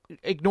they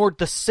ignored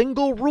the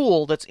single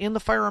rule that's in the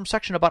firearm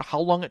section about how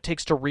long it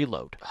takes to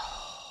reload.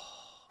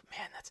 Oh,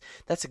 man,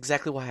 that's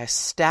exactly why I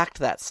stacked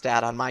that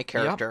stat on my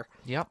character.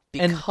 Yep.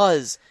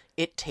 Because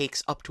it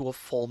takes up to a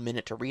full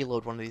minute to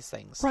reload one of these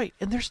things. Right,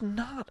 and there's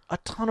not a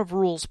ton of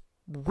rules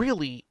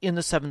really in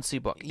the 7th Sea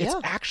book. Yeah. It's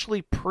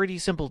actually pretty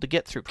simple to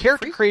get through.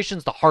 Character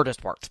creation's the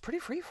hardest part. It's pretty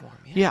freeform,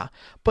 Yeah,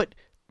 but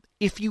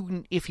if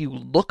you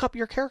look up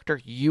your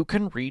character, you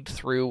can read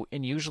through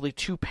in usually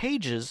 2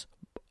 pages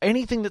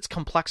anything that's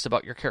complex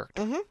about your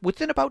character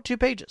within about 2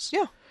 pages.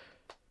 Yeah.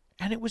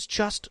 And it was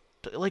just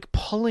like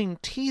pulling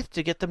teeth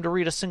to get them to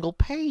read a single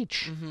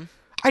page.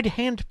 I'd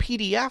hand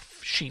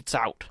PDF sheets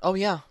out. Oh,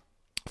 yeah.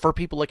 For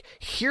people like,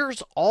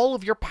 here's all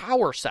of your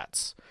power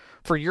sets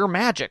for your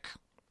magic.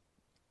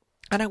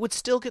 And I would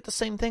still get the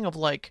same thing of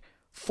like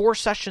 4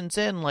 sessions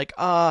in, like,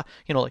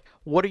 like,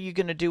 what are you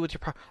going to do with your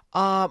power?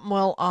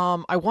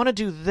 I want to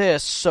do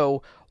this,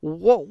 so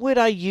what would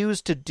I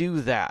use to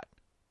do that?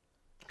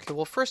 Okay,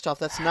 well, first off,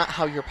 that's not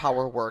how your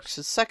power works.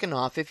 Second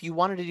off, if you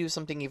wanted to do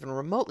something even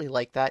remotely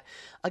like that,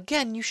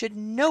 again, you should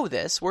know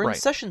this. We're in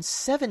session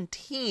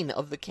 17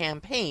 of the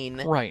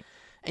campaign. Right.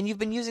 And you've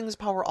been using this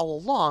power all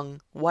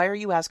along. Why are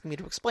you asking me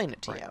to explain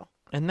it to you?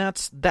 And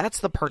that's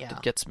the part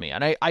that gets me.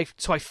 And I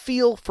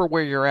feel for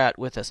where you're at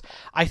with this.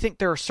 I think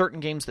there are certain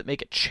games that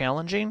make it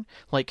challenging.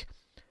 Like,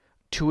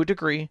 to a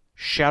degree,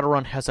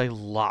 Shadowrun has a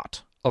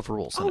lot of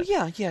rules in it.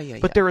 Yeah.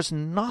 But there is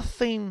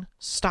nothing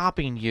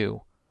stopping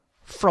you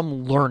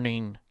from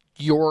learning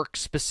your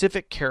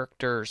specific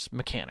character's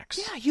mechanics.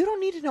 Yeah, you don't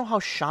need to know how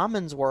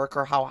shamans work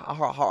or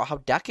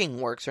how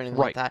decking works or anything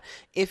like that.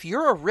 If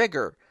you're a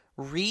rigger,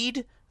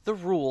 read the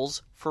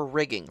rules for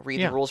rigging. Read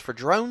the rules for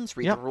drones,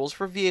 read the rules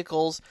for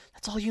vehicles.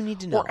 That's all you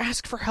need to know. Or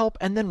ask for help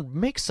and then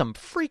make some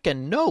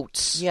freaking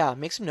notes. Yeah,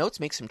 make some notes,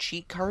 make some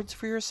cheat cards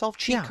for yourself.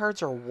 Cheat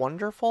cards are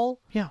wonderful.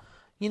 Yeah.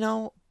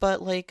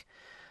 But like,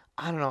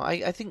 I don't know.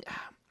 I think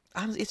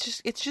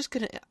it's just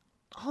gonna,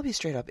 I'll be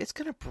straight up, it's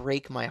gonna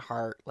break my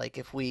heart, like,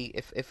 if we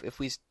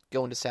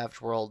go into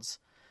Savage Worlds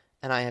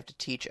and I have to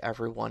teach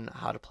everyone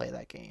how to play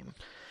that game.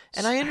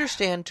 And I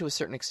understand to a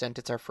certain extent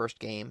it's our first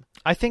game.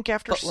 I think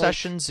after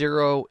session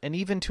 0, and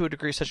even to a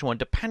degree session 1,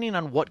 depending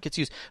on what gets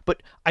used,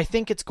 but I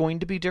think it's going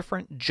to be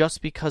different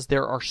just because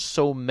there are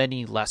so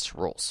many less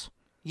rules.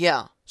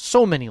 Yeah.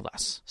 So many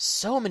less.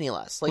 So many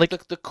less.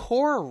 Like the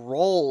core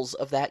roles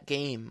of that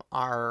game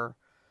are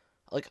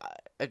like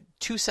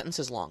 2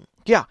 sentences long.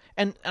 Yeah,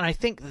 and I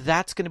think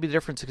that's going to be the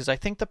difference, because I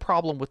think the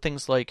problem with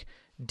things like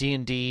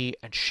D&D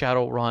and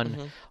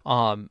Shadowrun,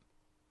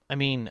 I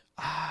mean,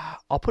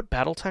 I'll put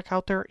BattleTech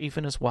out there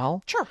even as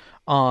well. Sure.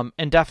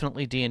 And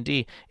definitely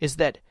D&D, is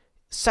that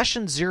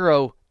Session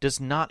 0 does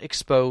not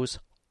expose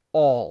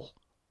all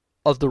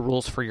of the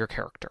rules for your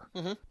character.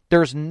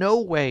 There's no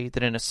way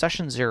that in a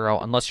Session 0,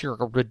 unless you're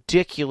a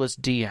ridiculous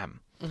DM,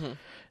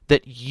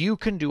 that you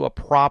can do a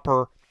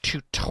proper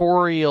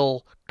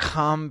tutorial,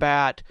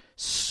 combat,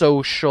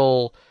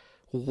 social,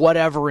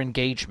 whatever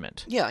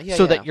engagement.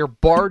 So that your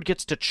bard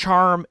gets to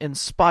charm,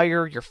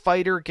 inspire, your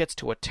fighter gets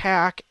to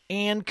attack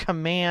and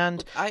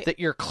command, that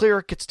your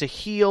cleric gets to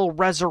heal,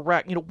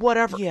 resurrect,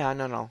 whatever. Yeah,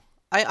 no.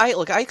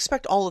 I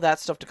expect all of that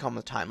stuff to come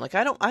with time. Like,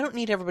 I don't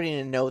need everybody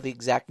to know the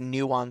exact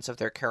nuance of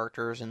their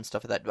characters and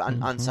stuff like that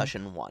on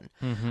session 1.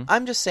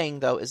 I'm just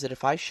saying, though, is that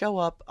if I show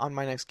up on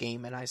my next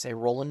game and I say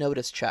roll a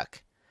notice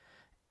check,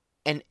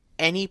 and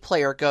any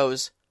player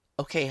goes,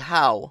 okay,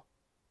 how?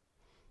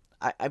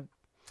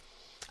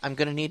 I'm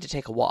going to need to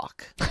take a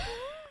walk.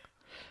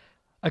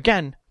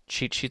 Again,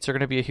 cheat sheets are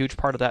going to be a huge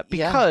part of that,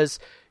 because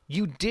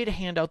you did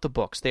hand out the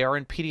books. They are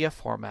in PDF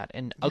format.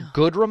 And a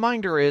good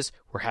reminder is,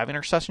 we're having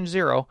our session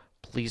 0.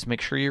 Please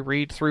make sure you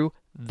read through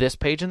this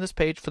page and this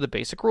page for the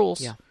basic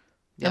rules.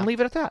 And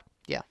leave it at that.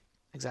 Yeah,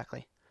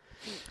 exactly.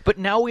 But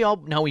now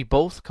we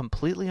both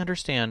completely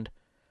understand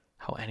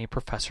how any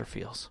professor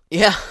feels.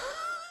 Yeah.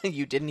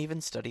 You didn't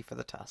even study for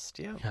the test.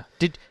 Yeah.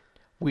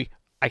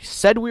 I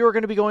said we were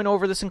going to be going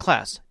over this in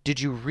class. Did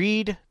you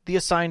read the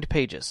assigned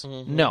pages?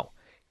 No.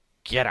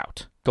 get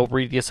out. Go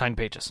read the assigned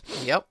pages.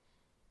 Yep.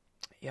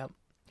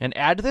 And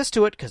add this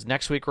to it, because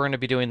next week we're going to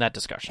be doing that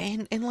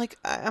discussion. And like,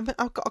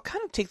 I'll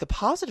kind of take the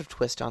positive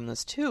twist on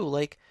this, too.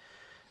 Like,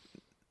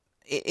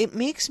 it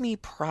makes me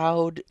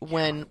proud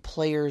when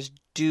players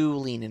do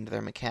lean into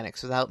their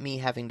mechanics without me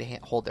having to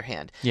hold their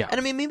hand. Yeah. And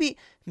I mean,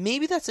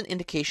 maybe that's an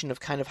indication of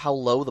kind of how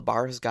low the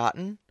bar has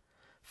gotten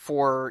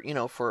for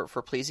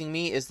pleasing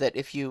me, is that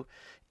if you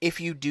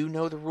do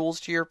know the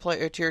rules to your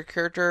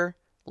character,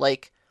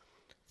 like,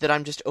 that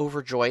I'm just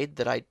overjoyed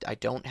that I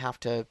don't have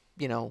to,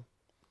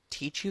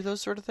 teach you those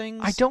sort of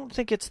things. I don't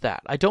think it's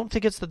that. I don't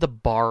think it's that the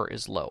bar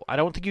is low. I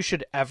don't think you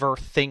should ever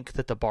think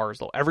that the bar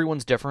is low.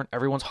 Everyone's different.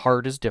 Everyone's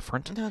heart is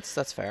different.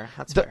 That's fair.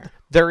 That's fair.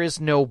 There is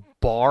no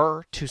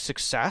bar to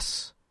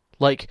success.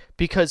 Like,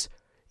 because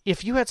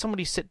if you had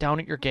somebody sit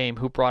down at your game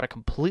who brought a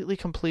completely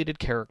completed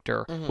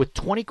character with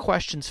 20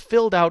 questions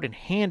filled out and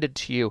handed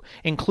to you,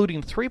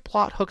 including 3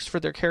 plot hooks for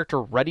their character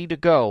ready to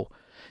go,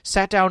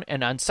 sat down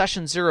and on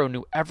session 0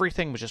 knew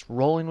everything, was just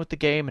rolling with the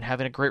game and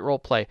having a great role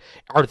play,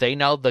 are they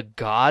now the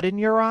god in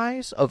your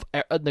eyes of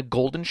the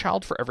golden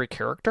child for every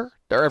character?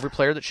 They're every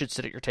player that should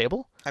sit at your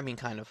table? I mean,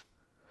 kind of.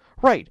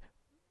 Right.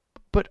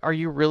 But are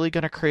you really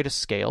going to create a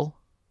scale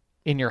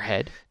in your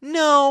head?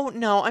 No,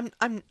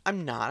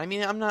 I'm not. I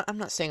mean, I'm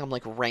not saying I'm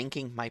like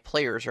ranking my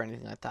players or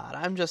anything like that.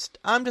 I'm just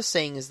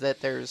saying is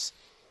that there's.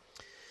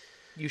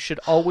 You should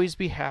always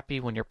be happy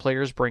when your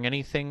players bring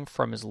anything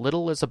from as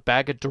little as a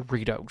bag of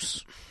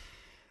Doritos.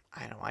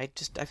 I don't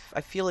know.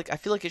 I feel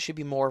like it should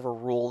be more of a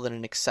rule than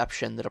an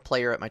exception that a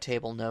player at my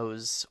table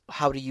knows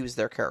how to use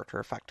their character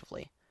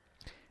effectively.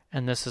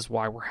 And this is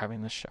why we're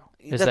having this show.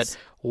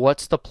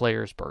 What's the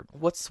player's burden?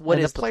 What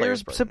is the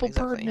player's burden? simple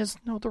Exactly. burden is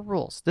know the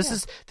rules.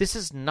 This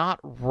is not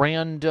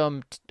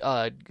random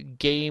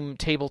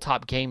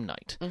tabletop game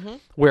night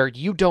where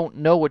you don't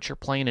know what you're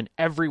playing and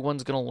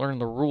everyone's going to learn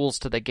the rules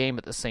to the game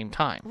at the same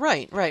time.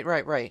 Right.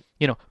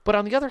 But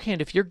on the other hand,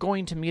 if you're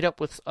going to meet up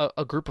with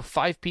a group of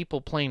 5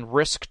 people playing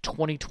Risk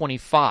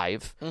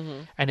 2025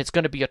 and it's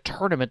going to be a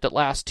tournament that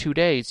lasts 2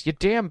 days, you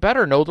damn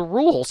better know the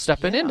rules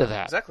stepping into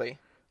that. Exactly.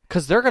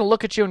 Because they're going to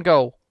look at you and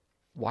go,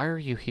 why are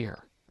you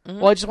here?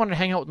 Well, I just wanted to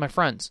hang out with my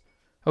friends.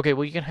 Okay,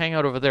 well, you can hang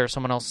out over there.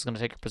 Someone else is going to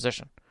take your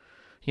position.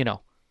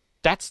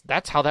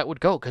 That's how that would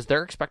go, because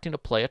they're expecting to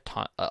play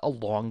a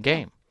long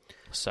game.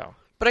 So,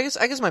 but I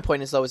guess my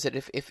point is, though, is that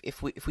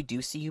if we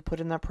do see you put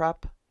in that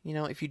prep,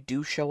 if you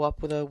do show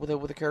up with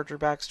a character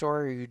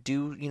backstory, or you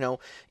do,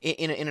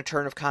 in a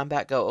turn of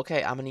combat go,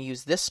 okay, I'm going to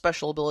use this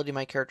special ability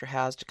my character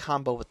has to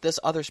combo with this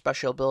other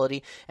special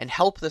ability and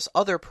help this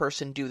other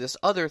person do this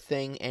other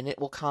thing, and it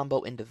will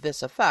combo into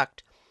this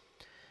effect.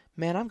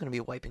 Man, I'm going to be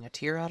wiping a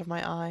tear out of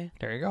my eye.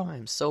 There you go. I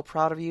am so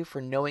proud of you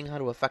for knowing how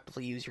to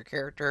effectively use your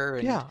character.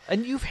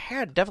 And you've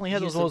definitely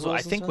had those rules,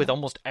 I think, with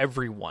almost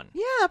everyone.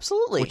 Yeah,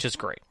 absolutely. Which is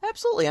great.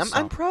 Absolutely.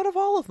 I'm proud of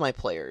all of my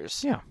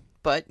players. Yeah.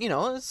 But,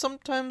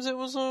 sometimes it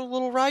was a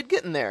little ride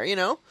getting there,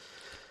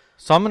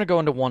 So I'm going to go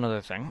into one other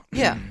thing.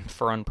 Yeah.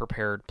 For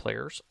unprepared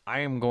players.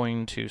 I am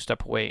going to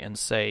step away and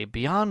say,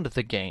 beyond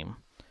the game,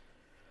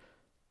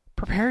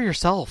 prepare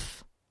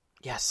yourself.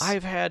 Yes.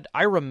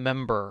 I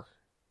remember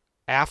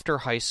after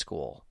high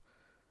school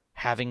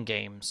having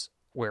games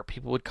where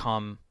people would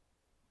come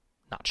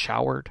not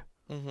showered,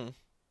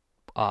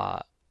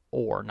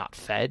 or not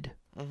fed,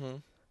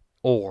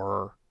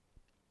 or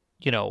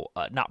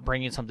not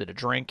bringing something to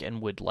drink,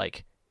 and would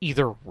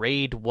either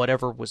raid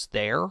whatever was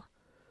there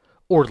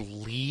or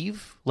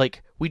leave.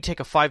 We'd take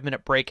a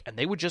 5-minute break and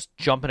they would just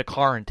jump in a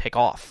car and take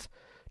off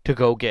to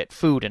go get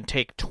food and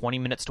take 20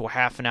 minutes to a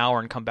half an hour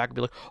and come back and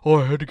be like,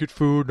 oh, I had to get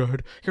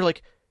food. You're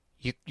like,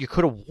 you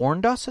could have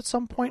warned us at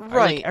some point.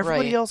 Right.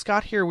 Everybody else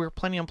got here. We were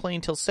planning on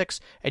playing till 6,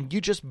 and you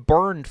just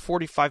burned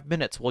 45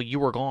 minutes while you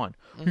were gone.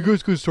 You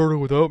guys could have started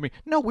without me.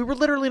 No, we were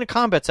literally in a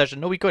combat session.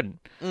 No, we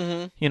couldn't.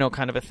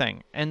 Kind of a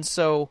thing. And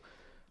so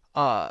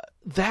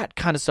that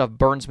kind of stuff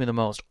burns me the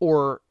most.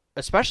 Or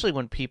especially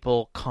when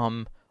people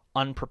come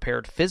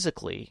unprepared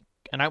physically.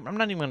 And I'm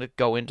not even going to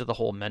go into the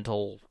whole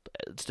mental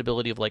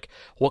stability of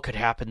what could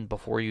happen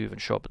before you even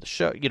show up at the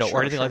show,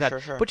 or anything like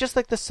that. Sure. But just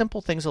the simple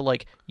things of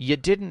you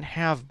didn't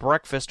have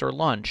breakfast or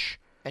lunch.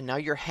 And now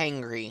you're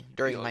hangry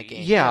during my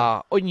game.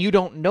 Yeah, and you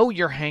don't know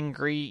you're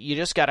hangry. You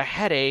just got a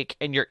headache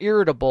and you're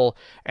irritable.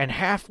 And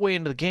halfway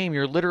into the game,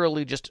 you're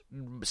literally just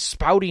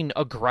spouting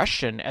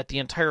aggression at the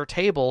entire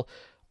table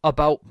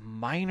about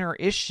minor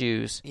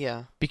issues.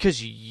 Yeah.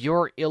 Because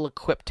you're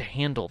ill-equipped to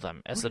handle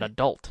them as an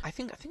adult. I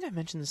think I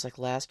mentioned this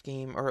last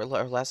game or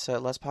last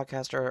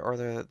podcast or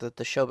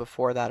the show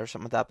before that or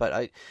something like that. But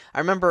I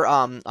remember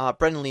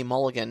Brendan Lee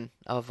Mulligan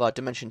of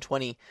Dimension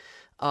 20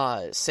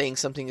 saying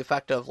something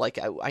effective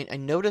I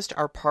noticed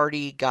our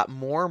party got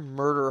more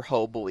murder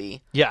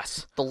hobo-y.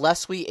 Yes. The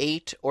less we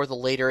ate or the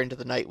later into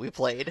the night we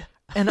played.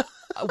 And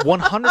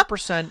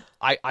 100%,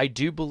 I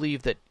do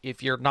believe that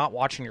if you're not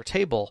watching your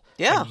table,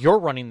 and you're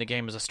running the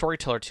game as a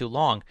storyteller too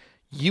long,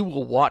 you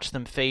will watch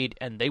them fade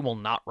and they will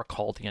not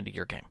recall the end of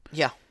your game.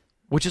 Yeah.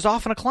 Which is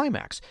often a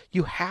climax.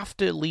 You have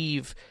to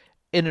leave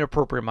in an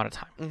appropriate amount of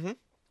time.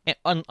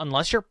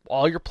 unless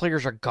all your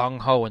players are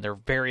gung-ho and they're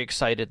very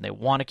excited and they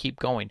want to keep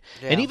going.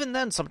 Yeah. And even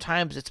then,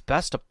 sometimes it's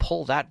best to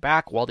pull that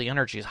back while the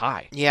energy is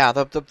high. Yeah,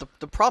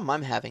 the problem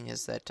I'm having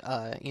is that,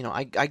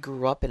 I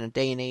grew up in a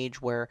day and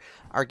age where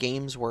our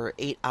games were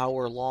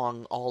 8-hour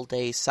long,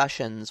 all-day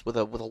sessions with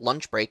a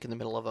lunch break in the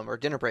middle of them, or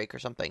dinner break or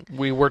something.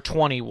 We were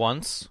 20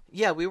 once.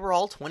 Yeah, we were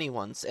all 20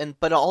 once,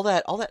 but all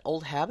that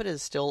old habit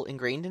is still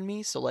ingrained in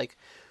me, so, like,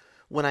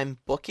 when I'm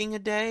booking a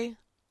day,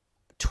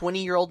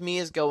 20-year-old me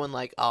is going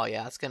like, oh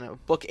yeah, it's gonna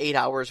book 8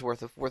 hours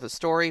worth of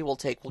story. We'll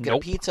get a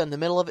pizza in the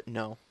middle of it.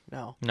 No.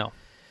 A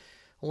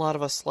lot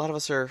of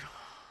us are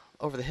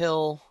over the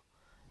hill.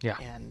 Yeah.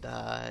 And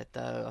an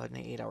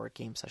 8-hour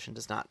game session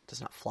does not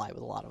fly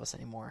with a lot of us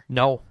anymore.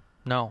 No.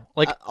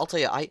 Like I'll tell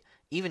you, my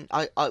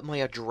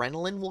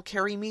adrenaline will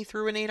carry me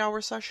through an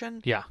 8-hour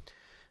session. Yeah.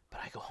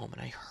 But I go home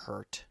and I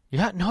hurt.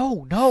 Yeah.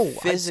 No.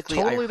 Physically,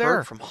 totally I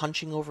hurt from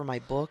hunching over my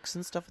books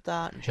and stuff like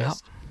that. And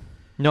just.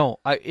 No,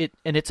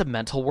 it's a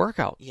mental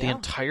workout. Yeah. The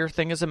entire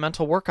thing is a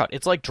mental workout.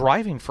 It's like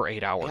driving for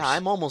 8 hours. Yeah,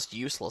 I'm almost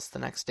useless the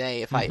next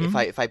day if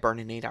I burn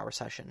an 8-hour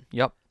session.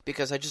 Yep.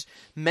 Because I just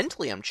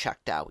mentally I'm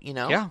checked out, you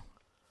know? Yeah.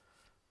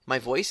 My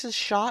voice is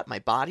shot, my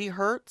body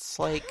hurts,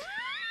 like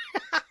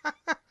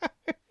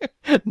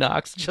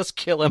Knox, just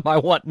kill him. I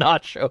want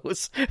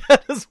nachos.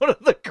 That is one of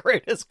the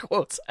greatest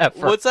quotes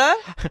ever. What's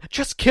that?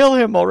 Just kill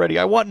him already.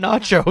 I want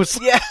nachos.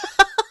 Yeah.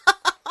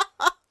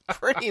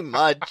 Pretty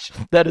much.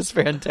 That is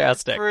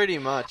fantastic. Pretty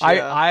much,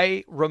 yeah.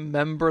 I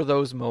remember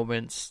those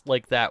moments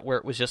like that where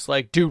it was just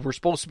like, dude, we're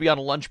supposed to be on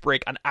a lunch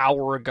break an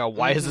hour ago.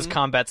 Why is this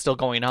combat still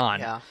going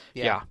on?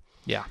 Yeah.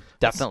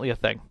 Definitely a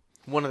thing.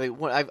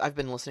 I've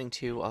been listening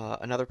to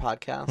another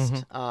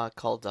podcast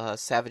called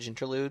Savage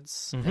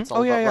Interludes. It's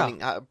all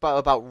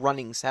about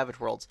running Savage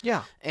Worlds.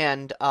 Yeah.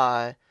 And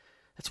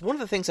it's one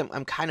of the things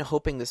I'm kind of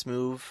hoping this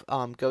move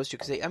goes to,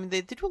 because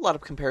they do a lot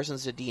of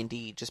comparisons to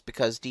D&D just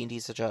because D&D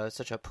is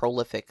such a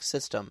prolific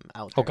system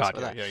out there. Oh god,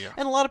 yeah.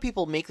 And a lot of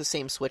people make the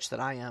same switch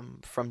that I am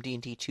from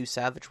D&D to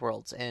Savage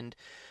Worlds, and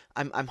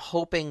I'm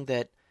hoping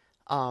that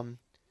from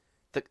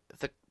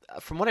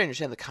what I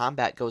understand, the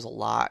combat goes a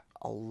lot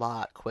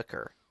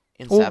quicker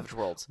in Savage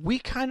Worlds. We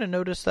kind of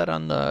noticed that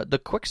on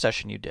the quick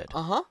session you did.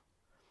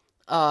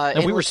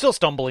 And we were still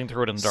stumbling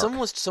through it in the dark.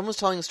 Someone was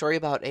telling a story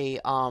about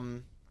a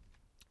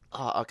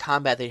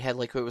combat they had,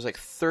 like, it was like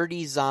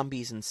 30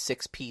 zombies and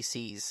 6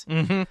 PCs.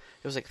 Mm-hmm.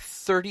 It was like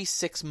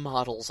 36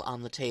 models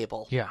on the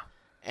table. Yeah.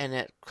 And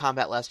that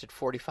combat lasted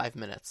 45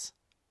 minutes.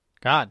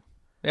 God.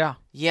 Yeah.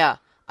 Yeah.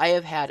 I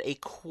have had a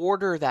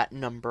quarter that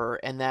number,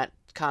 and that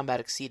combat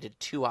exceeded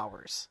 2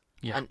 hours.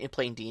 Yeah. In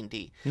playing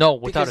D&D. No,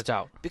 without a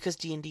doubt. Because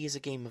D&D is a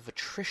game of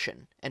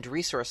attrition and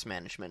resource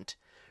management.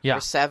 Yeah.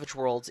 Where Savage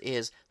Worlds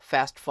is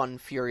fast, fun,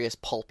 furious,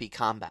 pulpy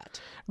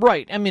combat.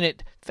 Right. I mean,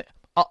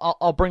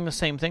 I'll bring the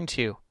same thing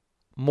to you.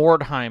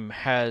 Mordheim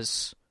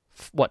has,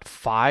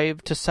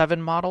 5 to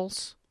 7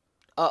 models?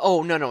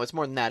 No, it's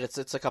more than that.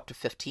 It's like up to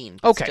 15.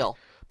 Okay. Still.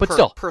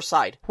 Per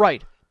side.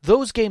 Right.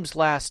 Those games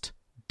last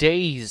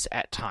days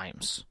at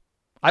times.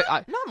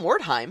 Not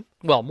Mordheim.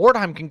 Well,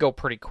 Mordheim can go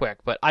pretty quick,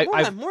 but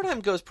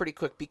Mordheim goes pretty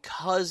quick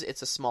because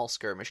it's a small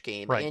skirmish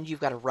game, right. And you've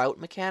got a route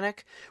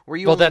mechanic where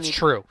you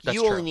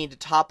only need to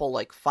topple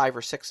like 5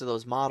 or 6 of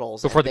those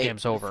models before the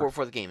game's over.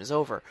 Before the game is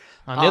over.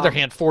 On the other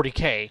hand,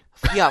 40K.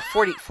 Yeah,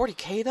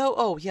 40K though.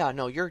 Oh yeah,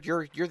 no, you're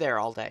there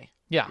all day.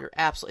 Yeah, you're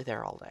absolutely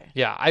there all day.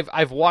 Yeah,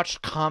 I've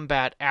watched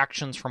combat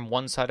actions from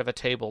one side of a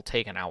table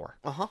take an hour.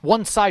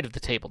 One side of the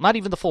table, not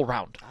even the full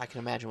round. I can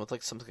imagine with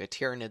like something like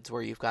Tyranids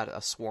where you've got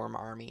a swarm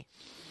army.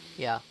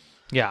 Yeah.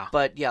 Yeah.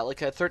 But yeah,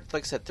 like I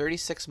said,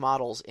 36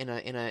 models in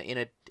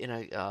a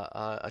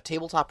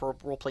tabletop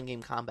role playing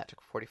game combat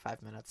took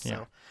 45 minutes.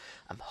 So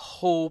I'm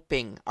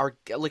hoping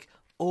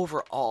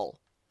overall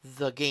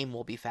the game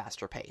will be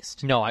faster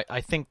paced. No,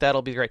 I think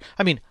that'll be great.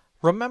 I mean,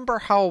 remember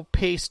how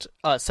paced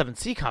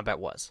 7C combat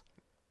was?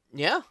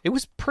 Yeah. It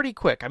was pretty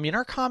quick. I mean,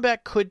 our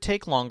combat could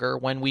take longer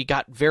when we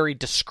got very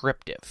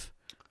descriptive.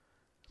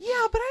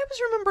 Yeah, but I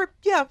always remember,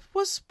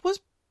 was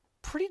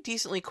pretty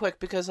decently quick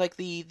because like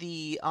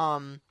the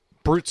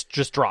brutes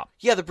just drop.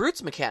 Yeah, the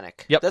brutes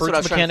mechanic. Yep, that's brutes what I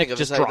was mechanic trying to think of.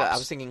 just drops. I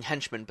was thinking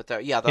henchmen, but I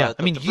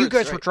mean, you brutes,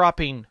 guys right? were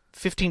dropping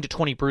 15 to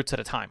 20 brutes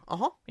at a time.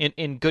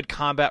 In good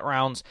combat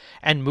rounds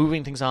and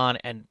moving things on,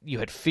 and you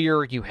had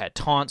fear, you had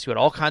taunts, you had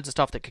all kinds of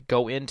stuff that could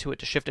go into it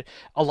to shift it.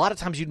 A lot of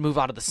times you'd move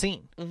out of the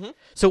scene.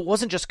 So it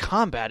wasn't just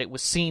combat, it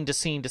was scene to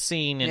scene to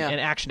scene and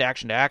action to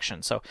action to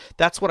action. So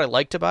that's what I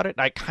liked about it.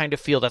 I kind of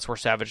feel that's where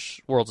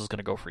Savage Worlds is going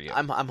to go for you.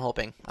 I'm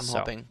hoping.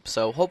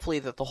 So hopefully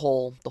that the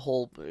whole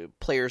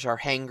players are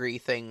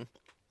hangry thing,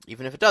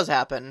 even if it does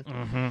happen,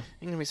 it's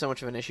going to be so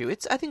much of an issue.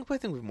 I think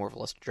we've more or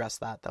less addressed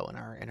that though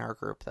in our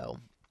group though.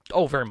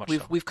 Oh, very much.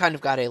 We've kind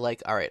of got a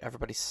all right,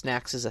 everybody,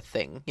 snacks is a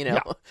thing, you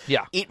know.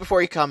 Yeah. Eat before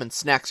you come, and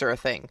snacks are a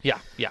thing. Yeah.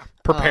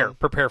 Prepare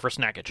for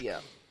snackage. Yeah.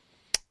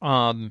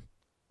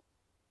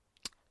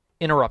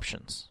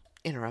 Interruptions.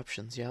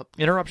 Yep.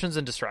 Interruptions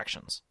and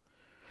distractions.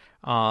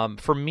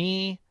 For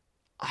me,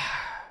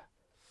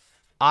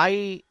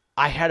 I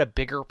I had a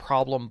bigger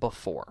problem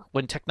before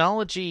when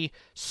technology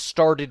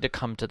started to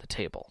come to the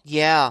table.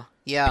 Yeah.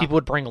 People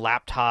would bring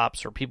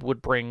laptops or people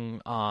would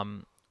bring,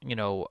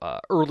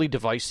 early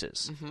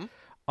devices.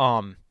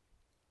 Mm-hmm.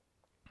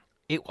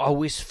 It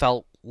always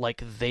felt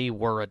like they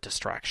were a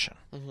distraction.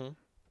 Mm-hmm.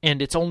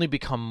 And it's only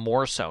become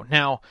more so.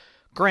 Now,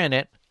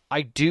 granted,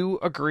 I do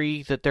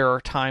agree that there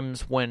are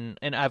times when,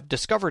 and I've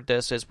discovered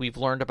this as we've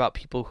learned about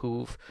people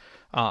who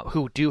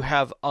do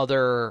have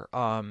other,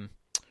 I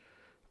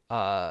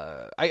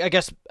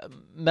guess,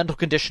 mental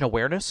condition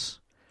awareness.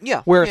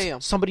 Yeah.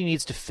 Where somebody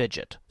needs to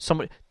fidget.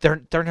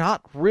 They're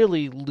not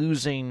really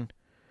losing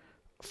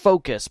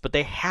focus, but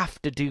they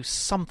have to do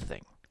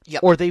something.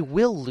 Yep. Or they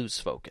will lose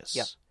focus.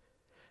 Yep.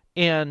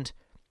 And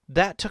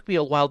that took me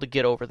a while to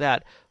get over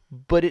that,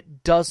 but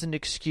it doesn't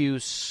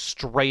excuse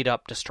straight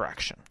up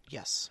distraction.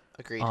 Yes,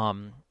 agreed.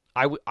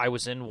 I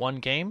was in one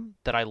game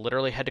that I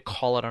literally had to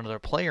call out another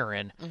player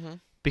in mm-hmm.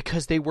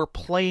 because they were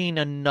playing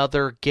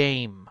another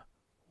game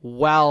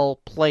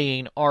while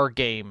playing our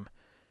game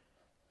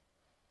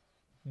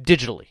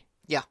digitally.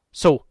 Yeah.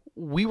 So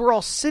we were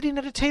all sitting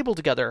at a table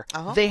together.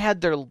 Uh-huh. They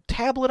had their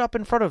tablet up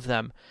in front of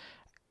them,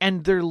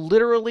 and they're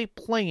literally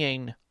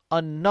playing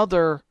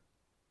another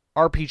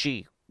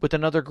RPG with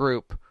another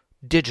group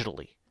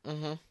digitally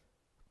mm-hmm.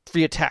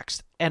 via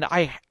text. And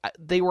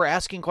they were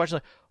asking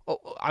questions like,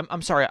 "Oh,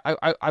 I'm sorry,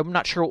 I'm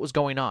not sure what was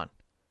going on.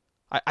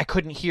 I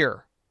couldn't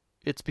hear."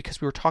 It's because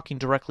we were talking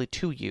directly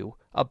to you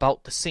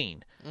about the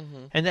scene.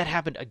 Mm-hmm. And that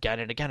happened again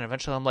and again.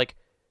 Eventually, I'm like,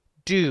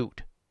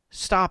 dude,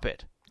 stop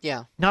it.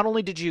 Yeah. Not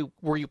only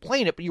were you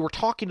playing it, but you were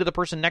talking to the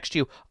person next to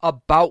you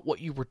about what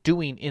you were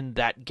doing in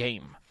that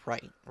game.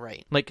 Right.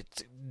 Like,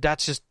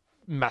 that's just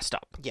messed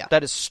up. Yeah.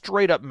 That is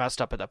straight up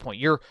messed up at that point.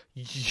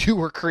 You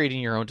were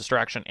creating your own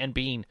distraction and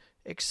being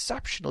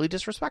exceptionally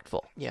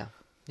disrespectful. Yeah.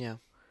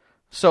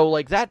 So,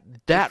 like, that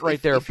right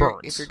there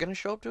burns. If you're going to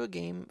show up to a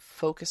game,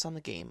 focus on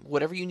the game.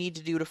 Whatever you need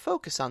to do to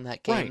focus on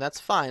that game, right. That's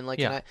fine. Like,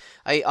 yeah.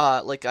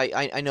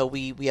 and I know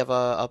we have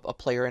a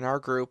player in our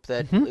group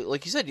that, mm-hmm.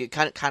 like you said, you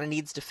kind of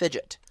needs to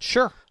fidget.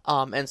 Sure.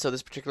 And so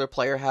this particular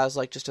player has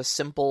like just a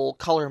simple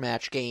color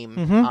match game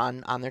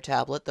mm-hmm. on their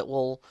tablet that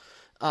will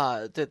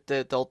that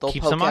they'll Keeps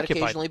poke them at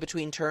occupied. occasionally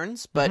between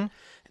turns, but mm-hmm.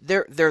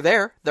 they're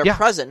there, they're yeah.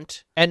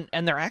 present, and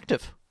they're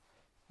active.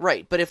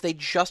 Right, but if they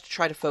just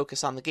try to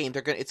focus on the game,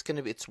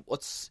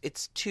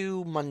 it's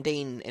too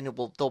mundane, and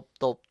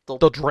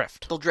they'll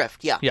drift. They'll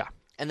drift, yeah. Yeah.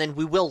 And then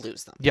we will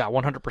lose them. Yeah,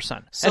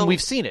 100%. So, and we've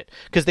seen it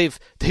because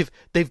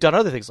they've done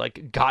other things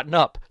like gotten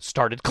up,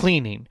 started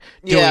cleaning,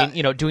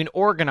 doing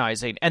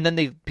organizing, and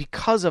then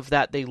because of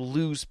that they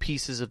lose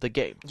pieces of the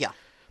game. Yeah.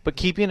 But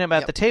keeping them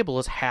at the table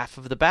is half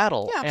of the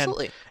battle. Yeah,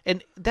 absolutely.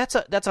 And that's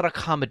an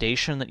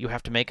accommodation that you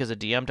have to make as a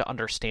DM to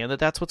understand that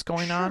that's what's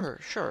going on.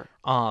 Sure.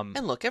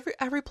 And look,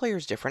 every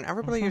player's different.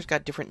 Every player's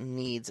got different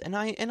needs, and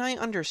I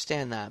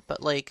understand that.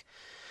 But like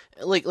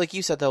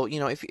you said though,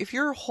 if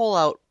you're whole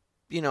out,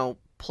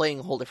 playing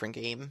a whole different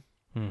game,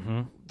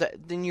 mm-hmm.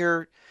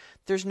 then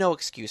there's no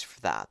excuse for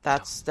that.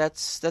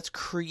 That's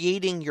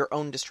creating your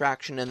own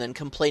distraction and then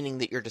complaining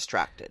that you're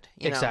distracted.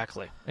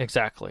 Exactly.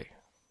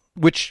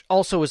 Which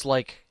also is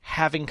like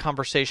having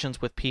conversations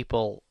with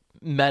people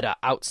meta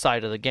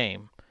outside of the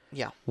game.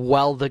 Yeah.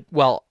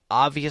 While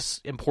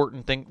obvious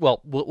important thing.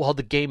 While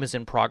the game is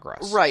in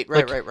progress. Right.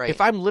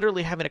 If I'm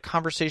literally having a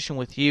conversation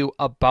with you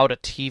about a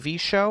TV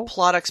show,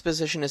 plot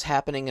exposition is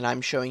happening, and I'm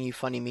showing you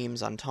funny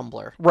memes on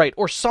Tumblr. Right.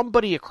 Or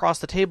somebody across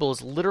the table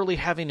is literally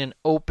having an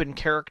open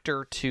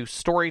character to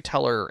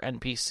storyteller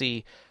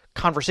NPC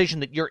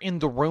conversation that you're in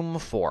the room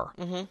for.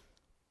 Mm-hmm.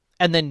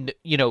 And then,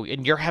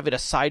 and you're having a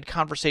side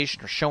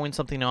conversation or showing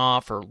something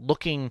off or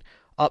looking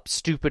up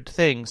stupid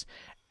things,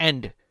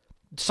 and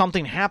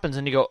something happens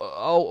and you go,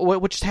 oh,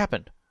 what just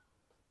happened?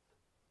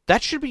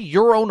 That should be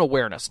your own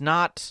awareness,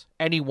 not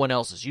anyone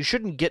else's. You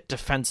shouldn't get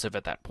defensive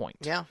at that point.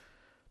 Yeah.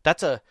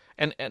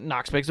 And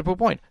Knox makes a good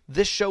point.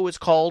 This show is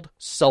called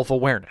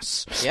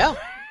self-awareness. Yeah.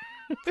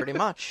 Pretty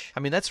much. I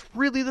mean, that's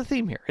really the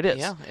theme here. It is.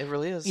 Yeah, it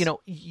really is.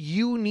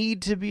 You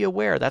need to be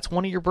aware. That's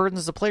one of your burdens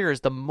as a player is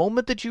the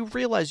moment that you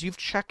realize you've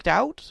checked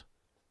out,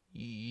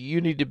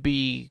 you need to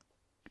be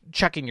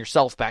checking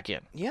yourself back in.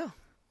 Yeah.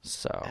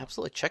 So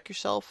absolutely. Check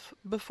yourself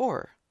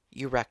before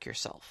you wreck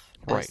yourself,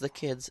 as the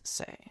kids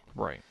say.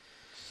 Right.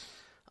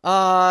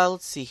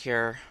 Let's see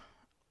here.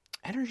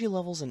 Energy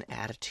levels and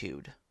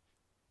attitude.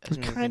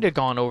 We've kind of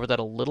gone over that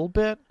a little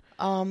bit.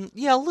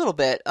 Yeah, a little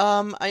bit.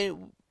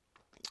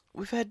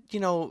 We've had,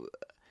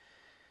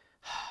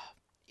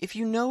 if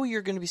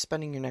you're going to be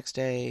spending your next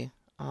day,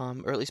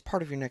 or at least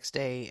part of your next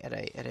day at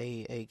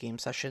a game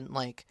session,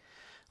 like,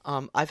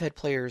 I've had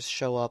players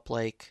show up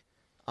like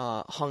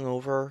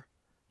hungover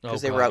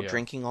because they were out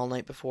drinking all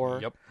night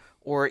before. Yep.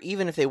 Or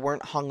even if they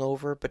weren't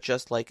hungover, but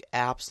just like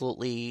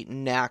absolutely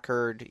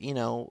knackered,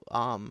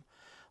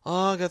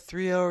 I got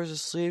 3 hours of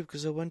sleep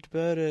because I went to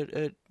bed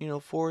at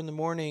 4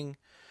 a.m.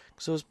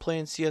 because I was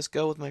playing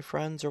CS:GO with my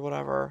friends or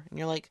whatever. And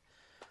you're like,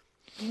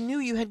 you knew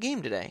you had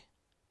game today.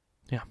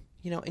 Yeah.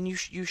 And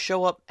you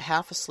show up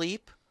half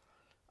asleep,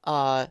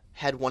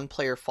 had one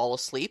player fall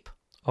asleep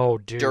Oh,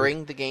 dude.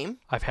 during the game.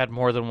 I've had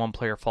more than one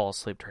player fall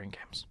asleep during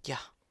games. Yeah.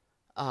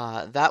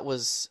 That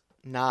was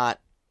not...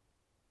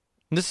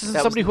 This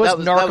isn't somebody who has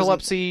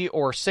narcolepsy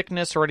or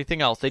sickness or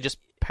anything else. They just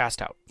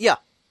passed out. Yeah.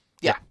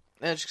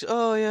 And it's just,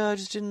 I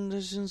just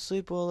didn't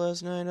sleep well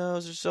last night. I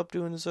was just up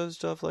doing this other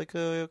stuff. Like,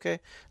 okay.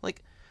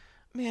 Like,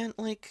 man,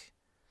 like,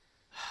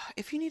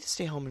 if you need to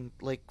stay home and,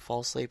 like,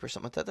 fall asleep or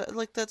something like that,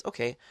 like, that's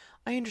okay.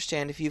 I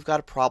understand if you've got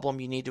a problem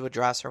you need to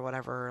address or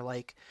whatever.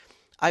 Like,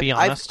 Be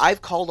honest.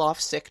 I've called off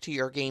sick to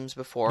your games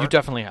before. You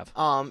definitely have.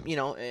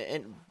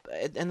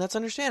 And that's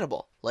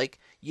understandable. Like,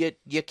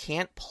 you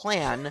can't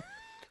plan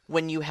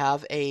when you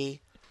have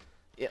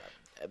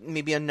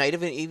maybe a night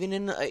of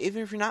even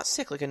if you're not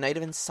sick, like a night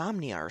of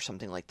insomnia or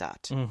something like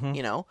that. Mm-hmm.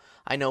 You know,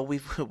 I know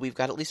we've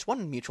got at least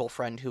one mutual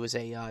friend who is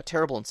a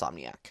terrible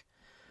insomniac.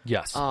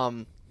 Yes.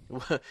 And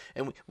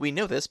we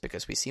know this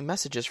because we see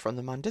messages from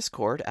them on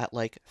Discord at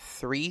like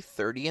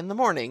 3:30 in the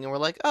morning, and we're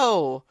like,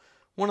 oh,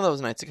 one of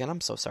those nights again.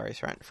 I'm so sorry,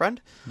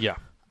 friend. Yeah.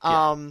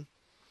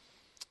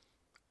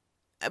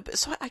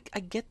 So I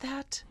get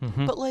that,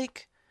 Mm-hmm. but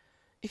like,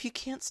 if you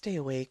can't stay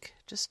awake,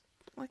 just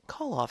like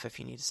call off if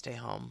you need to stay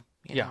home.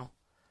 You know?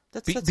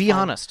 That's be fine.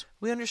 honest.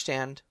 We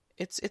understand.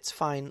 It's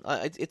fine.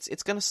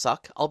 It's gonna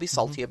suck. I'll be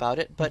salty about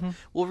it, but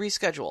we'll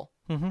reschedule.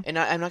 Mm-hmm. And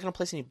I'm not gonna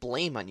place any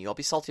blame on you. I'll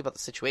be salty about the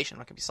situation. I'm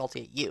not gonna be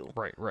salty at you.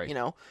 Right. You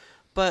know,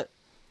 but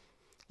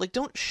like,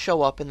 don't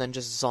show up and then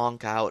just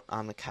zonk out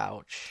on the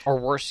couch. Or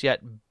worse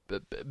yet,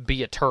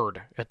 be a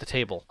turd at the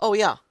table. Oh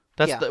yeah,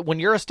 When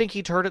you're a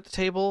stinky turd at the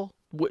table,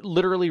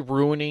 literally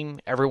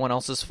ruining everyone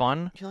else's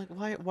fun. You're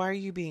like, why are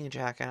you being a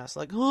jackass?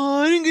 Like,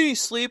 I didn't get any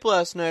sleep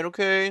last night.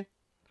 Okay.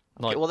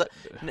 Okay, well,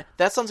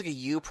 that sounds like a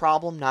you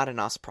problem, not an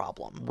us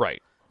problem.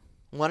 Right.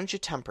 Why don't you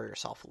temper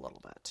yourself a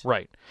little bit?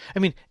 Right. I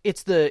mean,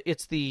 it's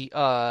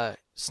the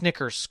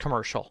Snickers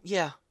commercial.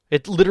 Yeah.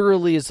 It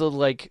literally is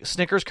the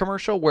Snickers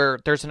commercial where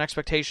there's an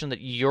expectation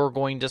that you're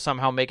going to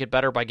somehow make it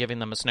better by giving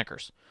them a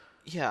Snickers.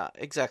 Yeah,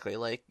 exactly.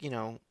 Like,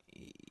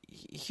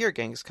 here,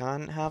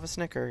 GangsCon, have a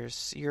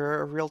Snickers.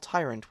 You're a real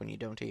tyrant when you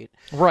don't eat.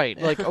 Right.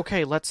 Like,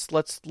 okay, let's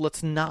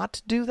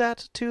not do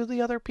that to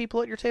the other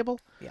people at your table.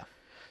 Yeah.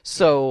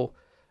 So,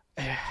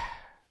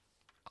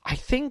 I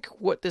think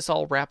what this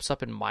all wraps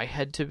up in my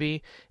head to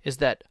be is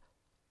that,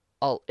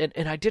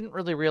 and I didn't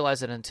really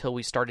realize it until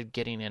we started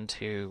getting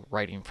into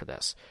writing for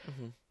this,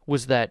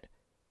 was that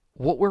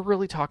what we're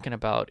really talking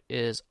about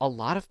is a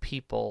lot of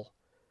people,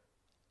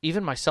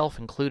 even myself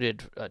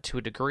included to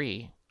a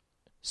degree,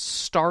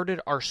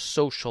 started our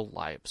social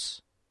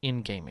lives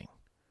in gaming.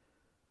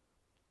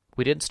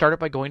 We didn't start it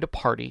by going to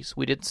parties.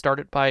 We didn't start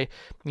it by,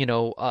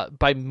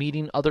 by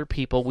meeting other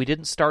people. We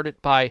didn't start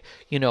it by,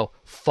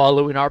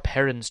 following our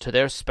parents to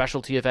their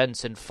specialty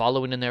events and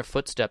following in their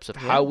footsteps of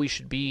how we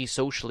should be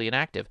socially and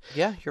active.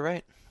 Yeah, you're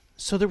right.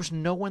 So there was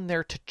no one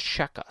there to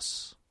check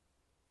us.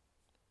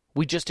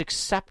 We just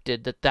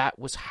accepted that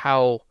was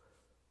how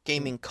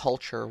gaming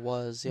culture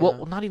was. Yeah.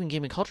 Well, not even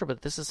gaming culture,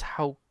 but this is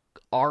how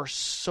our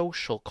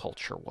social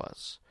culture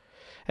was.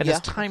 And as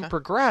time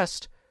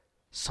progressed,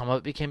 some of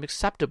it became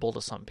acceptable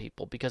to some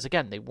people because,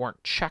 again, they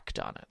weren't checked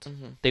on it.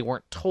 They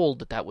weren't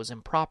told that was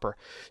improper.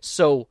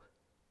 So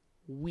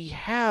we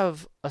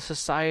have a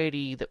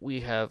society that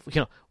we have,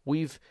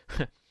 we've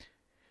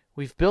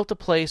built a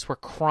place where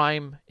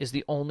crime is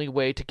the only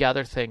way to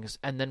gather things,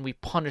 and then we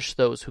punish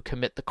those who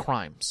commit the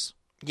crimes.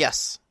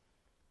 Yes.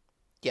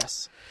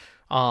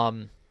 I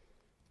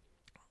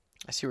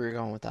see where you're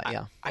going with that,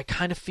 yeah. I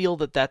kind of feel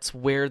that that's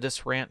where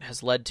this rant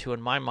has led to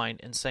in my mind,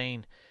 in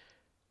saying,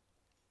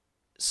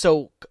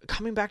 so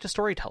coming back to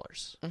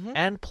storytellers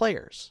and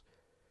players,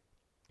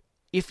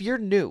 if you're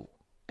new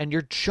and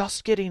you're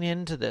just getting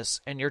into this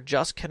and you're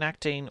just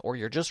connecting or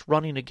you're just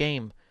running a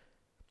game,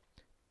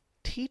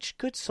 teach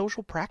good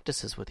social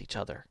practices with each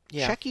other.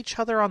 Yeah. Check each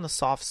other on the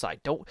soft side.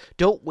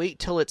 Don't wait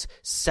till it's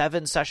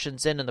 7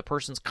 sessions in and the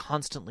person's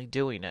constantly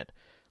doing it.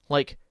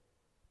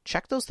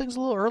 Check those things a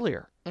little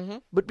earlier,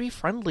 but be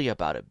friendly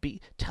about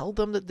it. Tell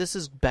them that this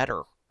is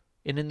better,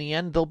 and in the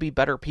end, they'll be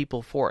better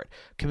people for it.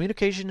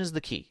 Communication is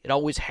the key. It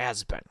always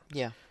has been.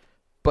 Yeah.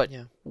 But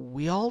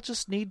we all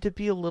just need to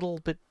be a little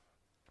bit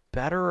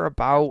better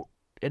about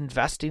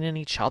investing in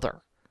each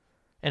other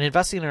and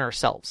investing in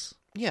ourselves.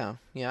 Yeah.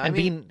 And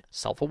being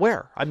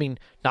self-aware. I mean,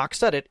 Knox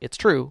said it. It's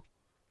true.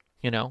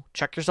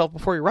 Check yourself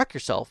before you wreck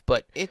yourself.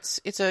 But it's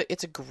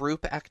a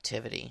group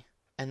activity.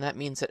 And that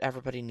means that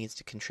everybody needs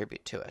to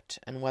contribute to it.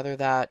 And whether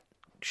that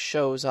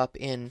shows up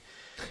in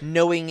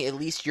knowing at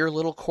least your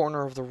little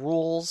corner of the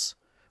rules,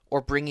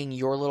 or bringing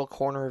your little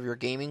corner of your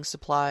gaming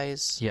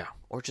supplies,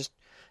 or just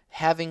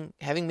having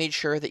made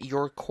sure that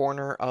your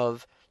corner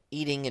of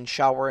eating and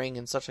showering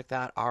and such like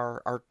that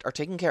are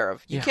taken care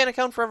of. You can't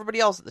account for everybody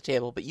else at the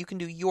table, but you can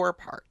do your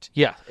part.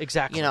 Yeah,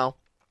 exactly.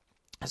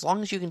 As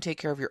long as you can take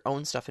care of your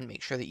own stuff and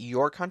make sure that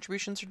your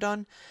contributions are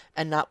done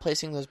and not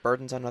placing those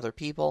burdens on other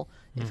people,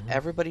 if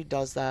everybody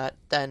does that,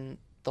 then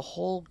the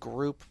whole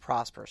group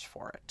prospers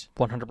for it.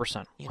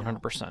 100%.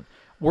 100%.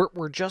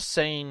 We're just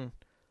saying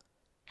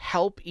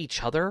help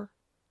each other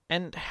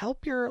and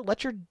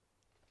let your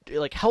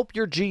like help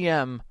your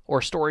GM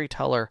or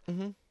storyteller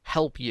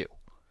help you.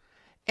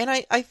 And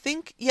I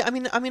think, yeah, I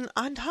mean,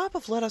 on top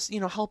of let us,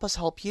 help us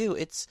help you,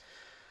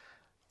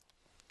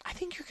 I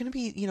think you're going to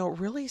be,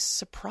 really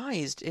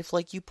surprised if,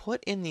 like, you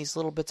put in these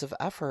little bits of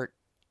effort,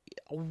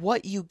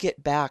 what you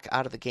get back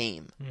out of the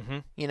game.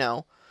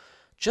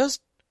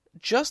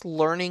 Just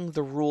learning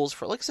the rules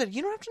for, like I said,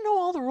 you don't have to know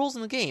all the rules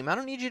in the game. I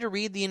don't need you to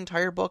read the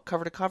entire book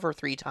cover to cover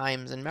 3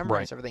 times and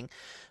memorize everything.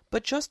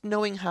 But just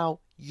knowing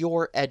how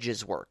your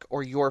edges work,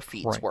 or your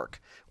feats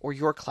work, or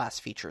your class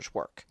features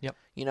work. Yep.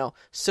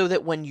 So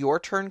that when your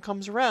turn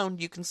comes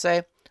around, you can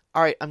say,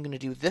 all right, I'm going to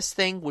do this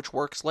thing, which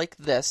works like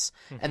this,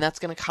 and that's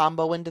going to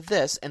combo into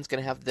this, and it's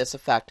going to have this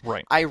effect.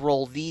 Right. I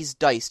roll these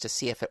dice to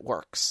see if it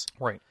works.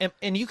 Right.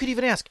 And you could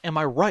even ask, am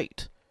I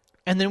right?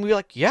 And then we're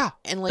like, yeah,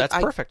 and, like,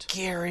 that's perfect.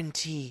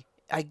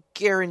 I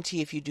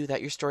guarantee if you do that,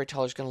 your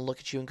storyteller's going to look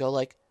at you and go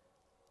like,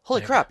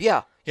 holy Yeah. crap,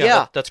 yeah.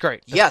 That's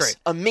great. That's yes, great.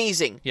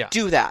 amazing. Yeah.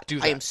 Do that.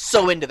 I am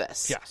so into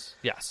this.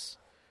 Yes.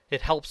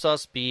 It helps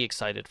us be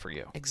excited for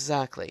you.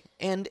 Exactly.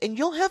 And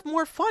you'll have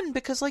more fun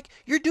because, like,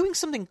 you're doing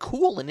something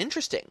cool and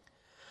interesting.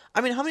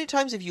 I mean, how many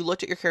times have you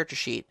looked at your character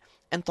sheet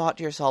and thought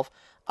to yourself,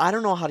 I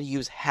don't know how to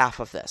use half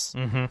of this,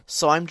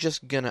 so I'm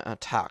just going to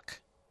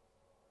attack.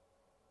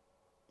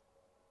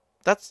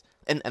 That's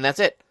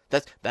it.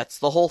 That's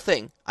the whole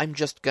thing. I'm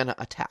just going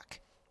to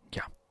attack.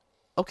 Yeah.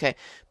 Okay,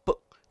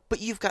 but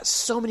you've got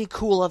so many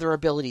cool other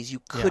abilities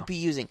you could be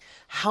using.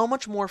 How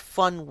much more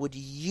fun would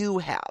you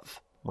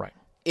have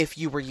if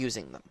you were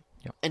using them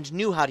and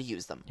knew how to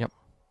use them? Yep.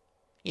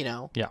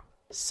 Yeah.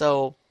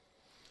 So,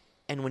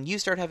 and when you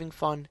start having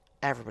fun,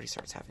 everybody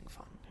starts having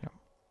fun. Yep.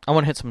 I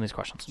want to hit some of these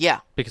questions.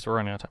 Yeah. Because we're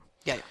running out of time.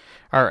 Yeah.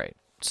 All right.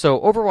 So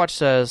Overwatch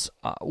says,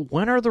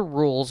 when are the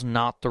rules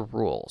not the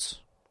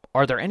rules?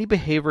 Are there any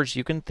behaviors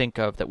you can think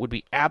of that would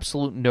be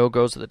absolute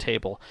no-goes at the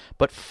table,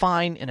 but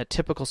fine in a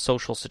typical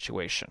social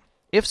situation?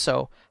 If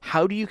so,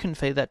 how do you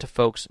convey that to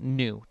folks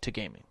new to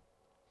gaming?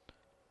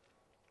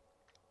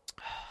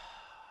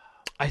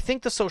 I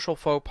think the social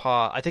faux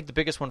pas, I think the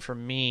biggest one for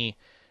me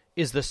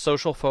is the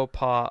social faux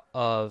pas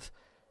of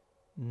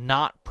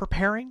not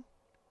preparing.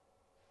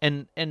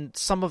 And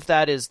some of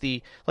that is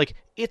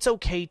it's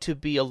okay to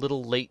be a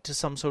little late to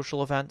some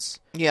social events.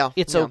 Yeah.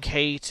 It's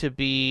okay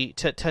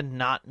to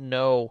not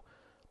know,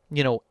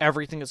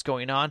 everything that's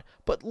going on.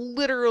 But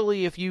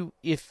literally,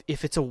 if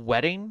it's a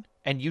wedding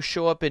and you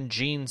show up in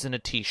jeans and a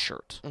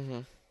t-shirt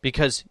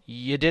because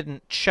you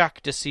didn't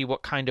check to see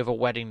what kind of a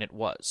wedding it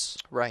was.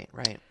 Right.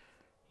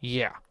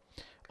 Yeah.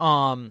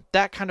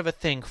 That kind of a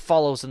thing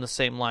follows in the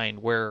same line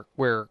where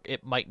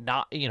it might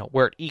not,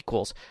 where it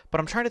equals. But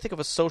I'm trying to think of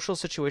a social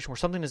situation where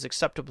something is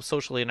acceptable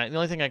socially, and the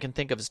only thing I can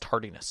think of is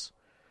tardiness.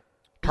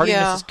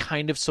 Tardiness is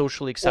kind of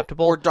socially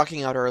acceptable. Or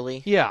ducking out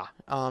early. Yeah.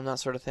 That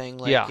sort of thing.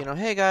 Like,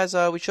 hey guys,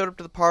 we showed up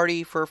to the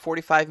party for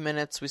 45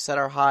 minutes. We said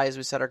our highs,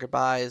 we said our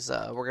goodbyes.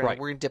 We're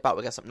gonna dip out.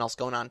 We got something else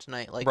going on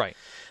tonight. Like,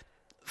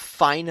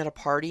 fine at a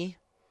party.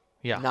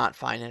 Yeah. Not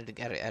fine at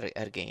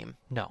a game.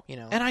 No.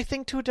 And I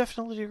think to a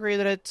definite degree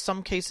that in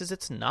some cases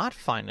it's not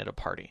fine at a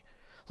party.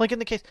 Like in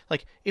the case,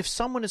 if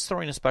someone is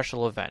throwing a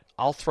special event,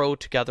 I'll throw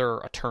together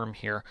a term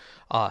here.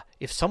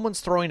 If someone's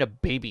throwing a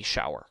baby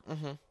shower,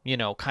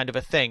 kind of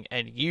a thing,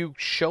 and you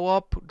show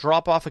up,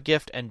 drop off a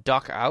gift, and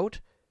duck out,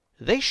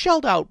 they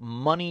shelled out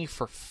money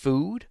for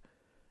food,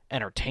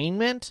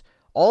 entertainment,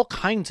 all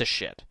kinds of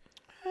shit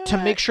to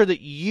make sure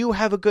that you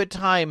have a good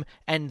time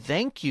and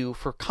thank you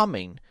for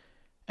coming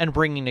and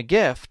bringing a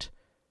gift,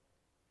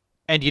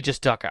 and you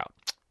just duck out.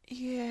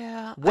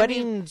 Yeah.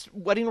 Wedding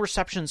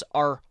receptions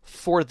are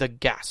for the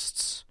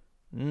guests,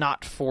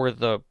 not for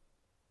the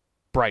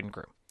bride and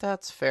groom.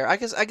 That's fair. I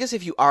guess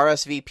if you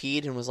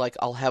RSVP'd and was like,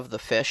 I'll have the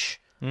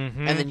fish,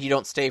 and then you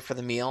don't stay for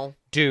the meal.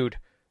 Dude.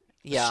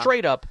 Yeah.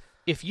 Straight up,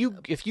 if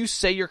you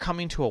say you're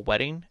coming to a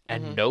wedding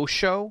and no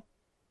show,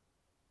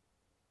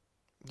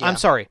 I'm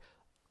sorry.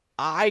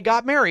 I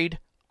got married.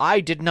 I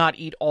did not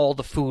eat all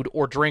the food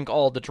or drink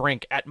all the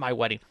drink at my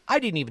wedding. I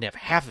didn't even have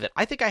half of it.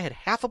 I think I had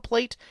half a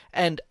plate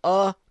and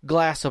a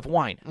glass of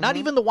wine. Not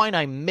even the wine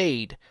I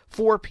made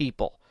for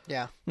people.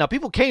 Yeah. Now,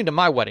 people came to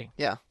my wedding.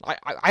 Yeah.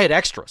 I had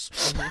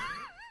extras.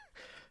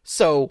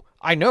 So,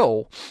 I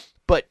know.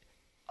 But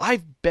I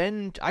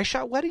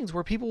shot weddings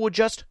where people would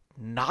just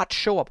not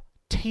show up.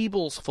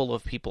 Tables full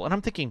of people. And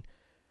I'm thinking,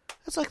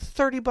 that's like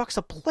 $30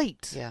 a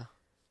plate. Yeah.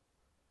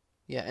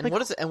 Yeah. And what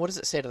does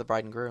it say to the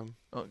bride and groom?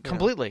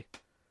 Completely.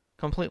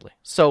 Completely.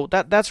 So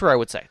that's where I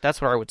would say.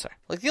 That's what I would say.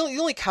 Like the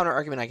only counter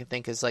argument I can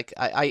think is like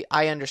I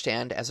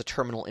understand as a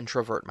terminal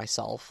introvert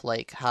myself,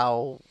 like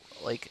how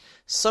like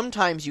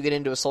sometimes you get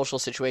into a social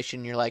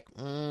situation and you're like,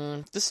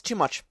 this is too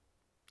much.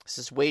 This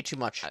is way too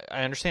much.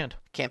 I understand.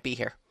 Can't be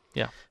here.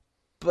 Yeah.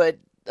 But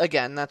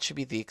again, that should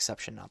be the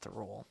exception, not the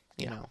rule.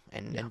 You know,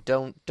 and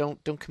don't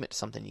commit to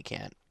something you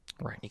can't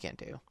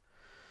do.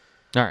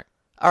 All right.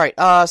 All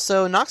right.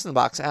 So Knox in the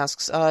Box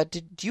asks,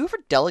 did you ever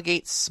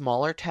delegate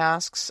smaller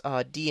tasks,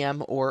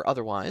 DM or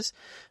otherwise,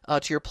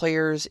 to your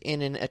players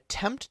in an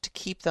attempt to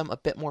keep them a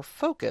bit more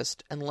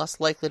focused and less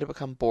likely to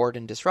become bored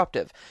and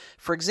disruptive?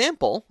 For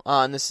example,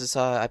 and this is,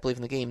 I believe,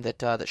 in the game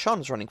that Sean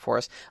was running for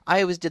us,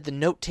 I always did the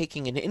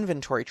note-taking and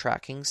inventory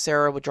tracking.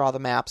 Sarah would draw the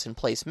maps and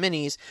place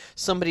minis.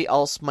 Somebody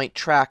else might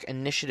track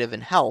initiative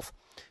and health.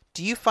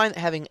 Do you find that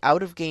having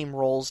out-of-game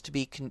roles to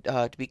be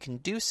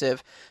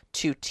conducive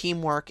to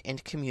teamwork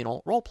and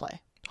communal roleplay?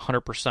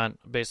 100%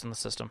 based on the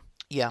system.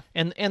 Yeah.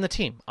 And the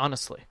team,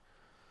 honestly.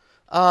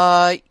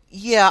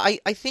 Yeah,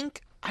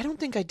 I don't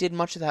think I did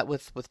much of that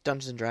with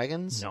Dungeons and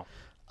Dragons. No.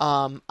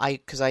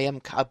 Because I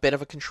am a bit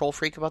of a control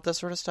freak about this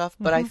sort of stuff,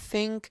 but I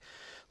think,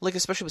 like,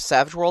 especially with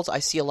Savage Worlds, I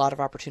see a lot of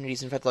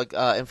opportunities. In fact, like,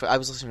 I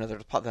was listening to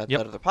that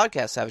other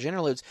podcast, Savage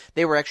Interludes.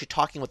 They were actually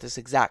talking with this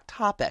exact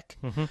topic,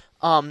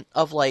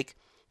 of, like,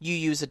 you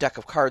use a deck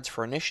of cards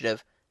for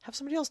initiative, have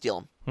somebody else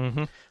deal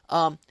them.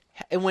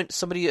 And when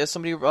somebody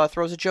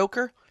throws a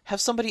joker,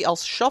 have somebody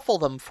else shuffle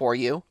them for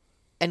you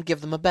and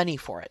give them a Benny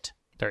for it.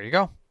 There you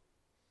go.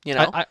 You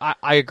know?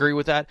 I agree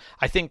with that.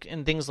 I think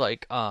in things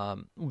like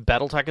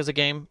Battletech as a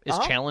game is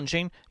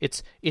challenging.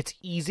 It's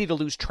easy to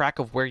lose track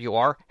of where you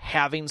are.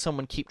 Having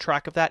someone keep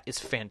track of that is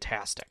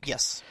fantastic.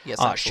 Yes,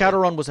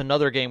 Shadowrun was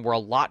another game where a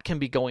lot can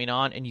be going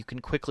on and you can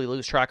quickly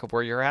lose track of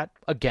where you're at.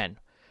 Again,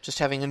 just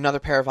having another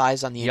pair of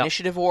eyes on the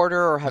initiative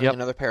order, or having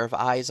another pair of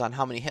eyes on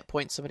how many hit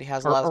points somebody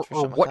has left,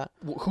 or something like that.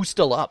 Who's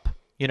still up?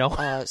 You know,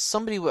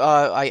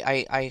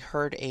 I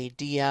heard a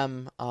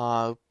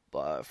DM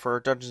for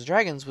Dungeons and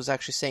Dragons was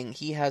actually saying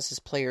he has his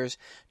players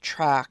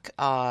track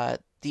the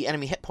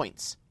enemy hit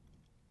points,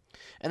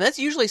 and that's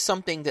usually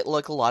something that,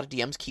 like, a lot of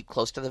DMs keep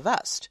close to the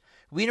vest.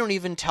 We don't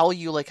even tell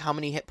you, like, how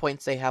many hit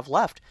points they have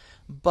left,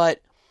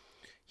 but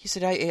he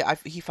said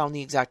he found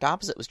the exact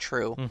opposite was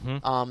true.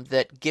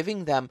 That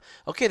giving them,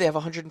 okay, they have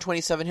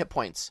 127 hit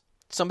points.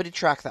 Somebody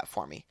track that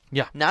for me.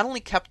 Yeah. Not only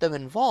kept them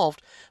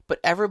involved, but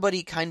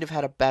everybody kind of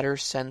had a better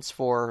sense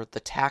for the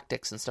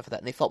tactics and stuff like that,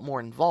 and they felt more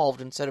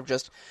involved instead of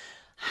just,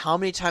 how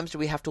many times do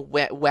we have to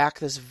whack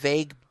this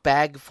vague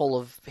bag full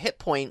of hit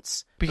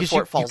points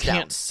before it falls down? Because you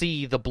can't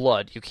see the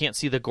blood. You can't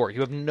see the gore. You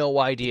have no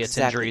idea it's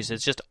injuries.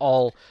 It's just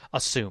all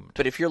assumed.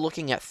 But if you're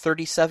looking at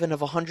 37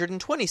 of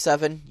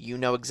 127, you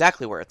know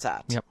exactly where it's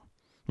at. Yep.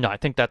 No, I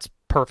think that's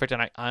perfect,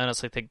 and I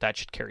honestly think that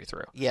should carry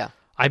through. Yeah.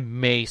 I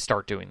may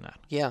start doing that.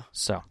 Yeah.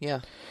 So. Yeah.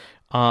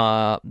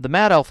 The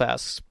Mad Elf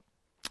asks,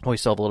 we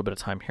still have a little bit of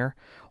time here.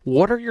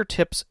 What are your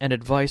tips and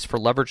advice for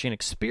leveraging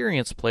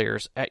experienced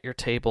players at your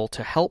table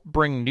to help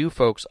bring new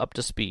folks up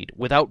to speed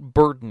without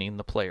burdening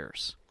the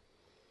players?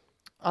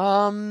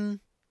 I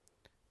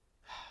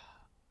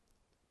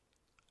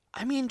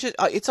mean,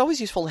 it's always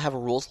useful to have a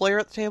rules layer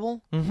at the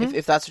table,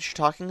 if that's what you're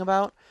talking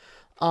about.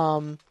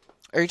 Are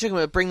you talking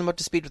about bring them up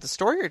to speed with the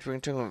story, or are you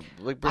talking about,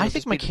 like, bring them up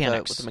to speed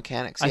mechanics. with the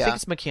mechanics? I think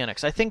it's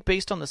mechanics. I think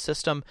based on the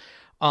system,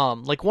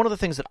 like, one of the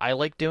things that I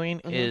like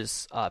doing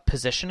is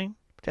positioning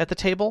at the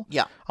table.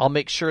 Yeah. I'll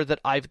make sure that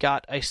I've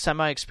got a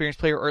semi-experienced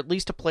player, or at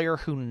least a player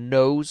who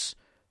knows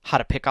how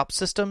to pick up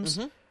systems,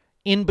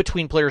 in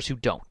between players who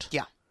don't.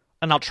 Yeah.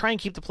 And I'll try and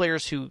keep the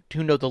players who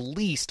know the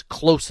least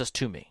closest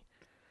to me.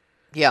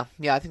 Yeah,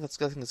 I think that's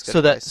good.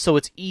 So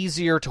it's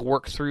easier to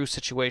work through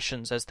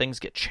situations as things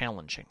get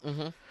challenging.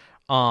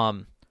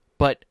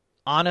 But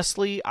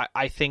honestly,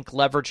 I think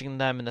leveraging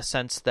them in the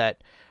sense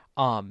that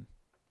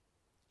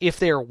if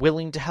they are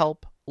willing to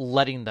help,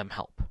 letting them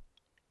help.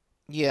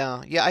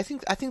 Yeah, I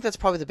think that's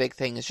probably the big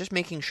thing, is just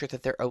making sure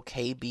that they're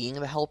okay being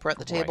the helper at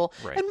the table.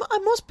 Right. And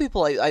most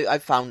people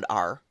I've found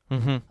are.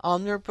 Most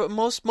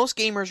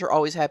gamers are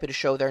always happy to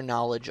show their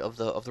knowledge of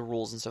the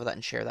rules and stuff like that,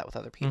 and share that with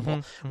other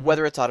people.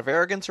 Whether it's out of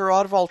arrogance or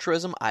out of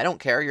altruism, I don't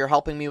care. You're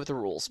helping me with the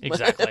rules.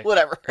 Exactly.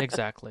 Whatever.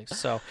 Exactly.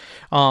 So,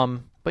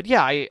 but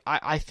yeah,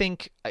 I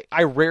think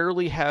I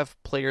rarely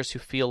have players who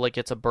feel like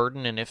it's a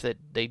burden, and if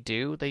they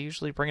do, they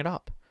usually bring it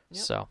up.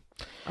 Yep. So.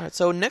 All right,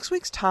 so next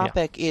week's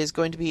topic is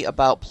going to be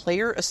about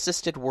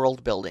player-assisted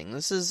world building.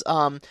 This is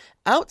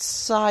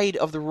outside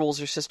of the rules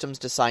or systems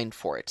designed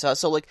for it.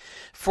 So, like,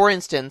 for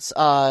instance,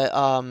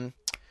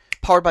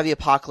 Powered by the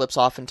Apocalypse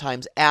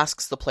oftentimes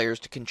asks the players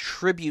to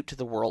contribute to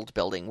the world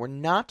building. We're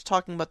not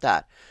talking about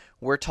that.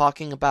 We're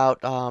talking about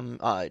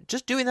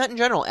just doing that in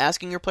general,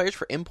 asking your players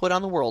for input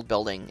on the world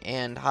building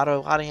and how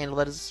to handle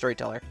that as a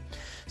storyteller.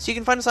 So you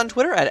can find us on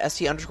Twitter at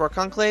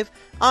 @ST_Conclave,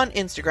 on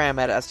Instagram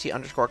at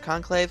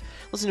 @ST_Conclave.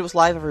 Listen to us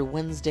live every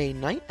Wednesday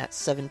night at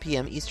 7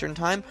 p.m. Eastern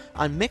Time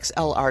on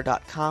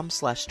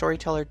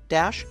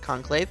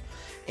mixlr.com/storyteller-conclave.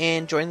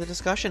 And join the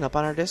discussion up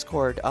on our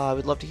Discord.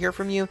 We'd love to hear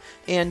from you,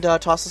 and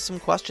toss us some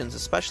questions,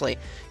 especially.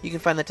 You can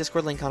find that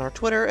Discord link on our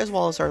Twitter, as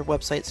well as our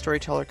website,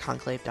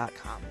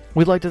 storytellerconclave.com.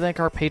 We'd like to thank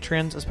our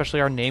patrons,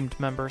 especially our named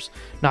members,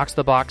 Knox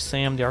the Box,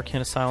 Sam, the Arcane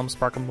Asylum,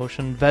 Spark of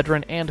Motion,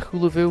 Vedran, and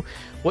Hulavu.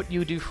 What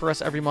you do for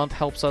us every month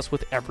helps us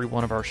with every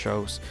one of our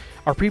shows.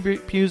 Our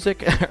pre-music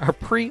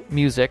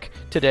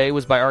today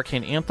was by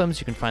Arcane Anthems.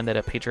 You can find that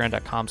at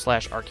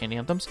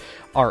patreon.com/arcaneanthems.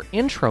 Our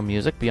intro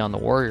music, Beyond the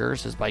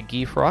Warriors, is by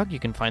Guy Frog. You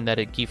can find that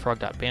at website,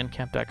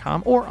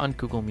 geefrog.bandcamp.com, or on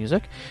Google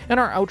Music. And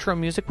our outro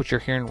music, which you're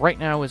hearing right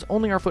now, is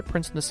Only Our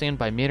Footprints in the Sand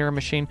by Mater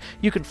Machine.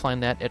 You can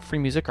find that at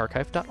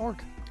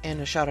freemusicarchive.org. And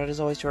a shout out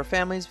as always to our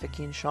families,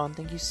 Vicky and Sean.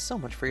 Thank you so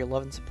much for your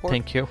love and support.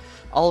 Thank you.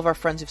 All of our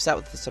friends who've sat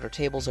with us at our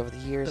tables over the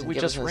years. That we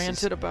just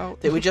ranted about.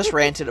 That we just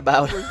ranted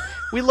about.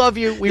 We love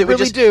you. We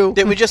really do.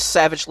 That we just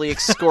savagely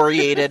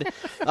excoriated.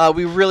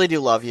 We really do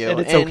love you.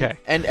 And it's okay.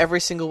 And every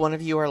single one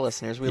of you, our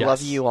listeners, we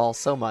love you all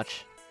so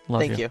much.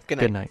 Love Thank you. Good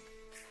night. Good night.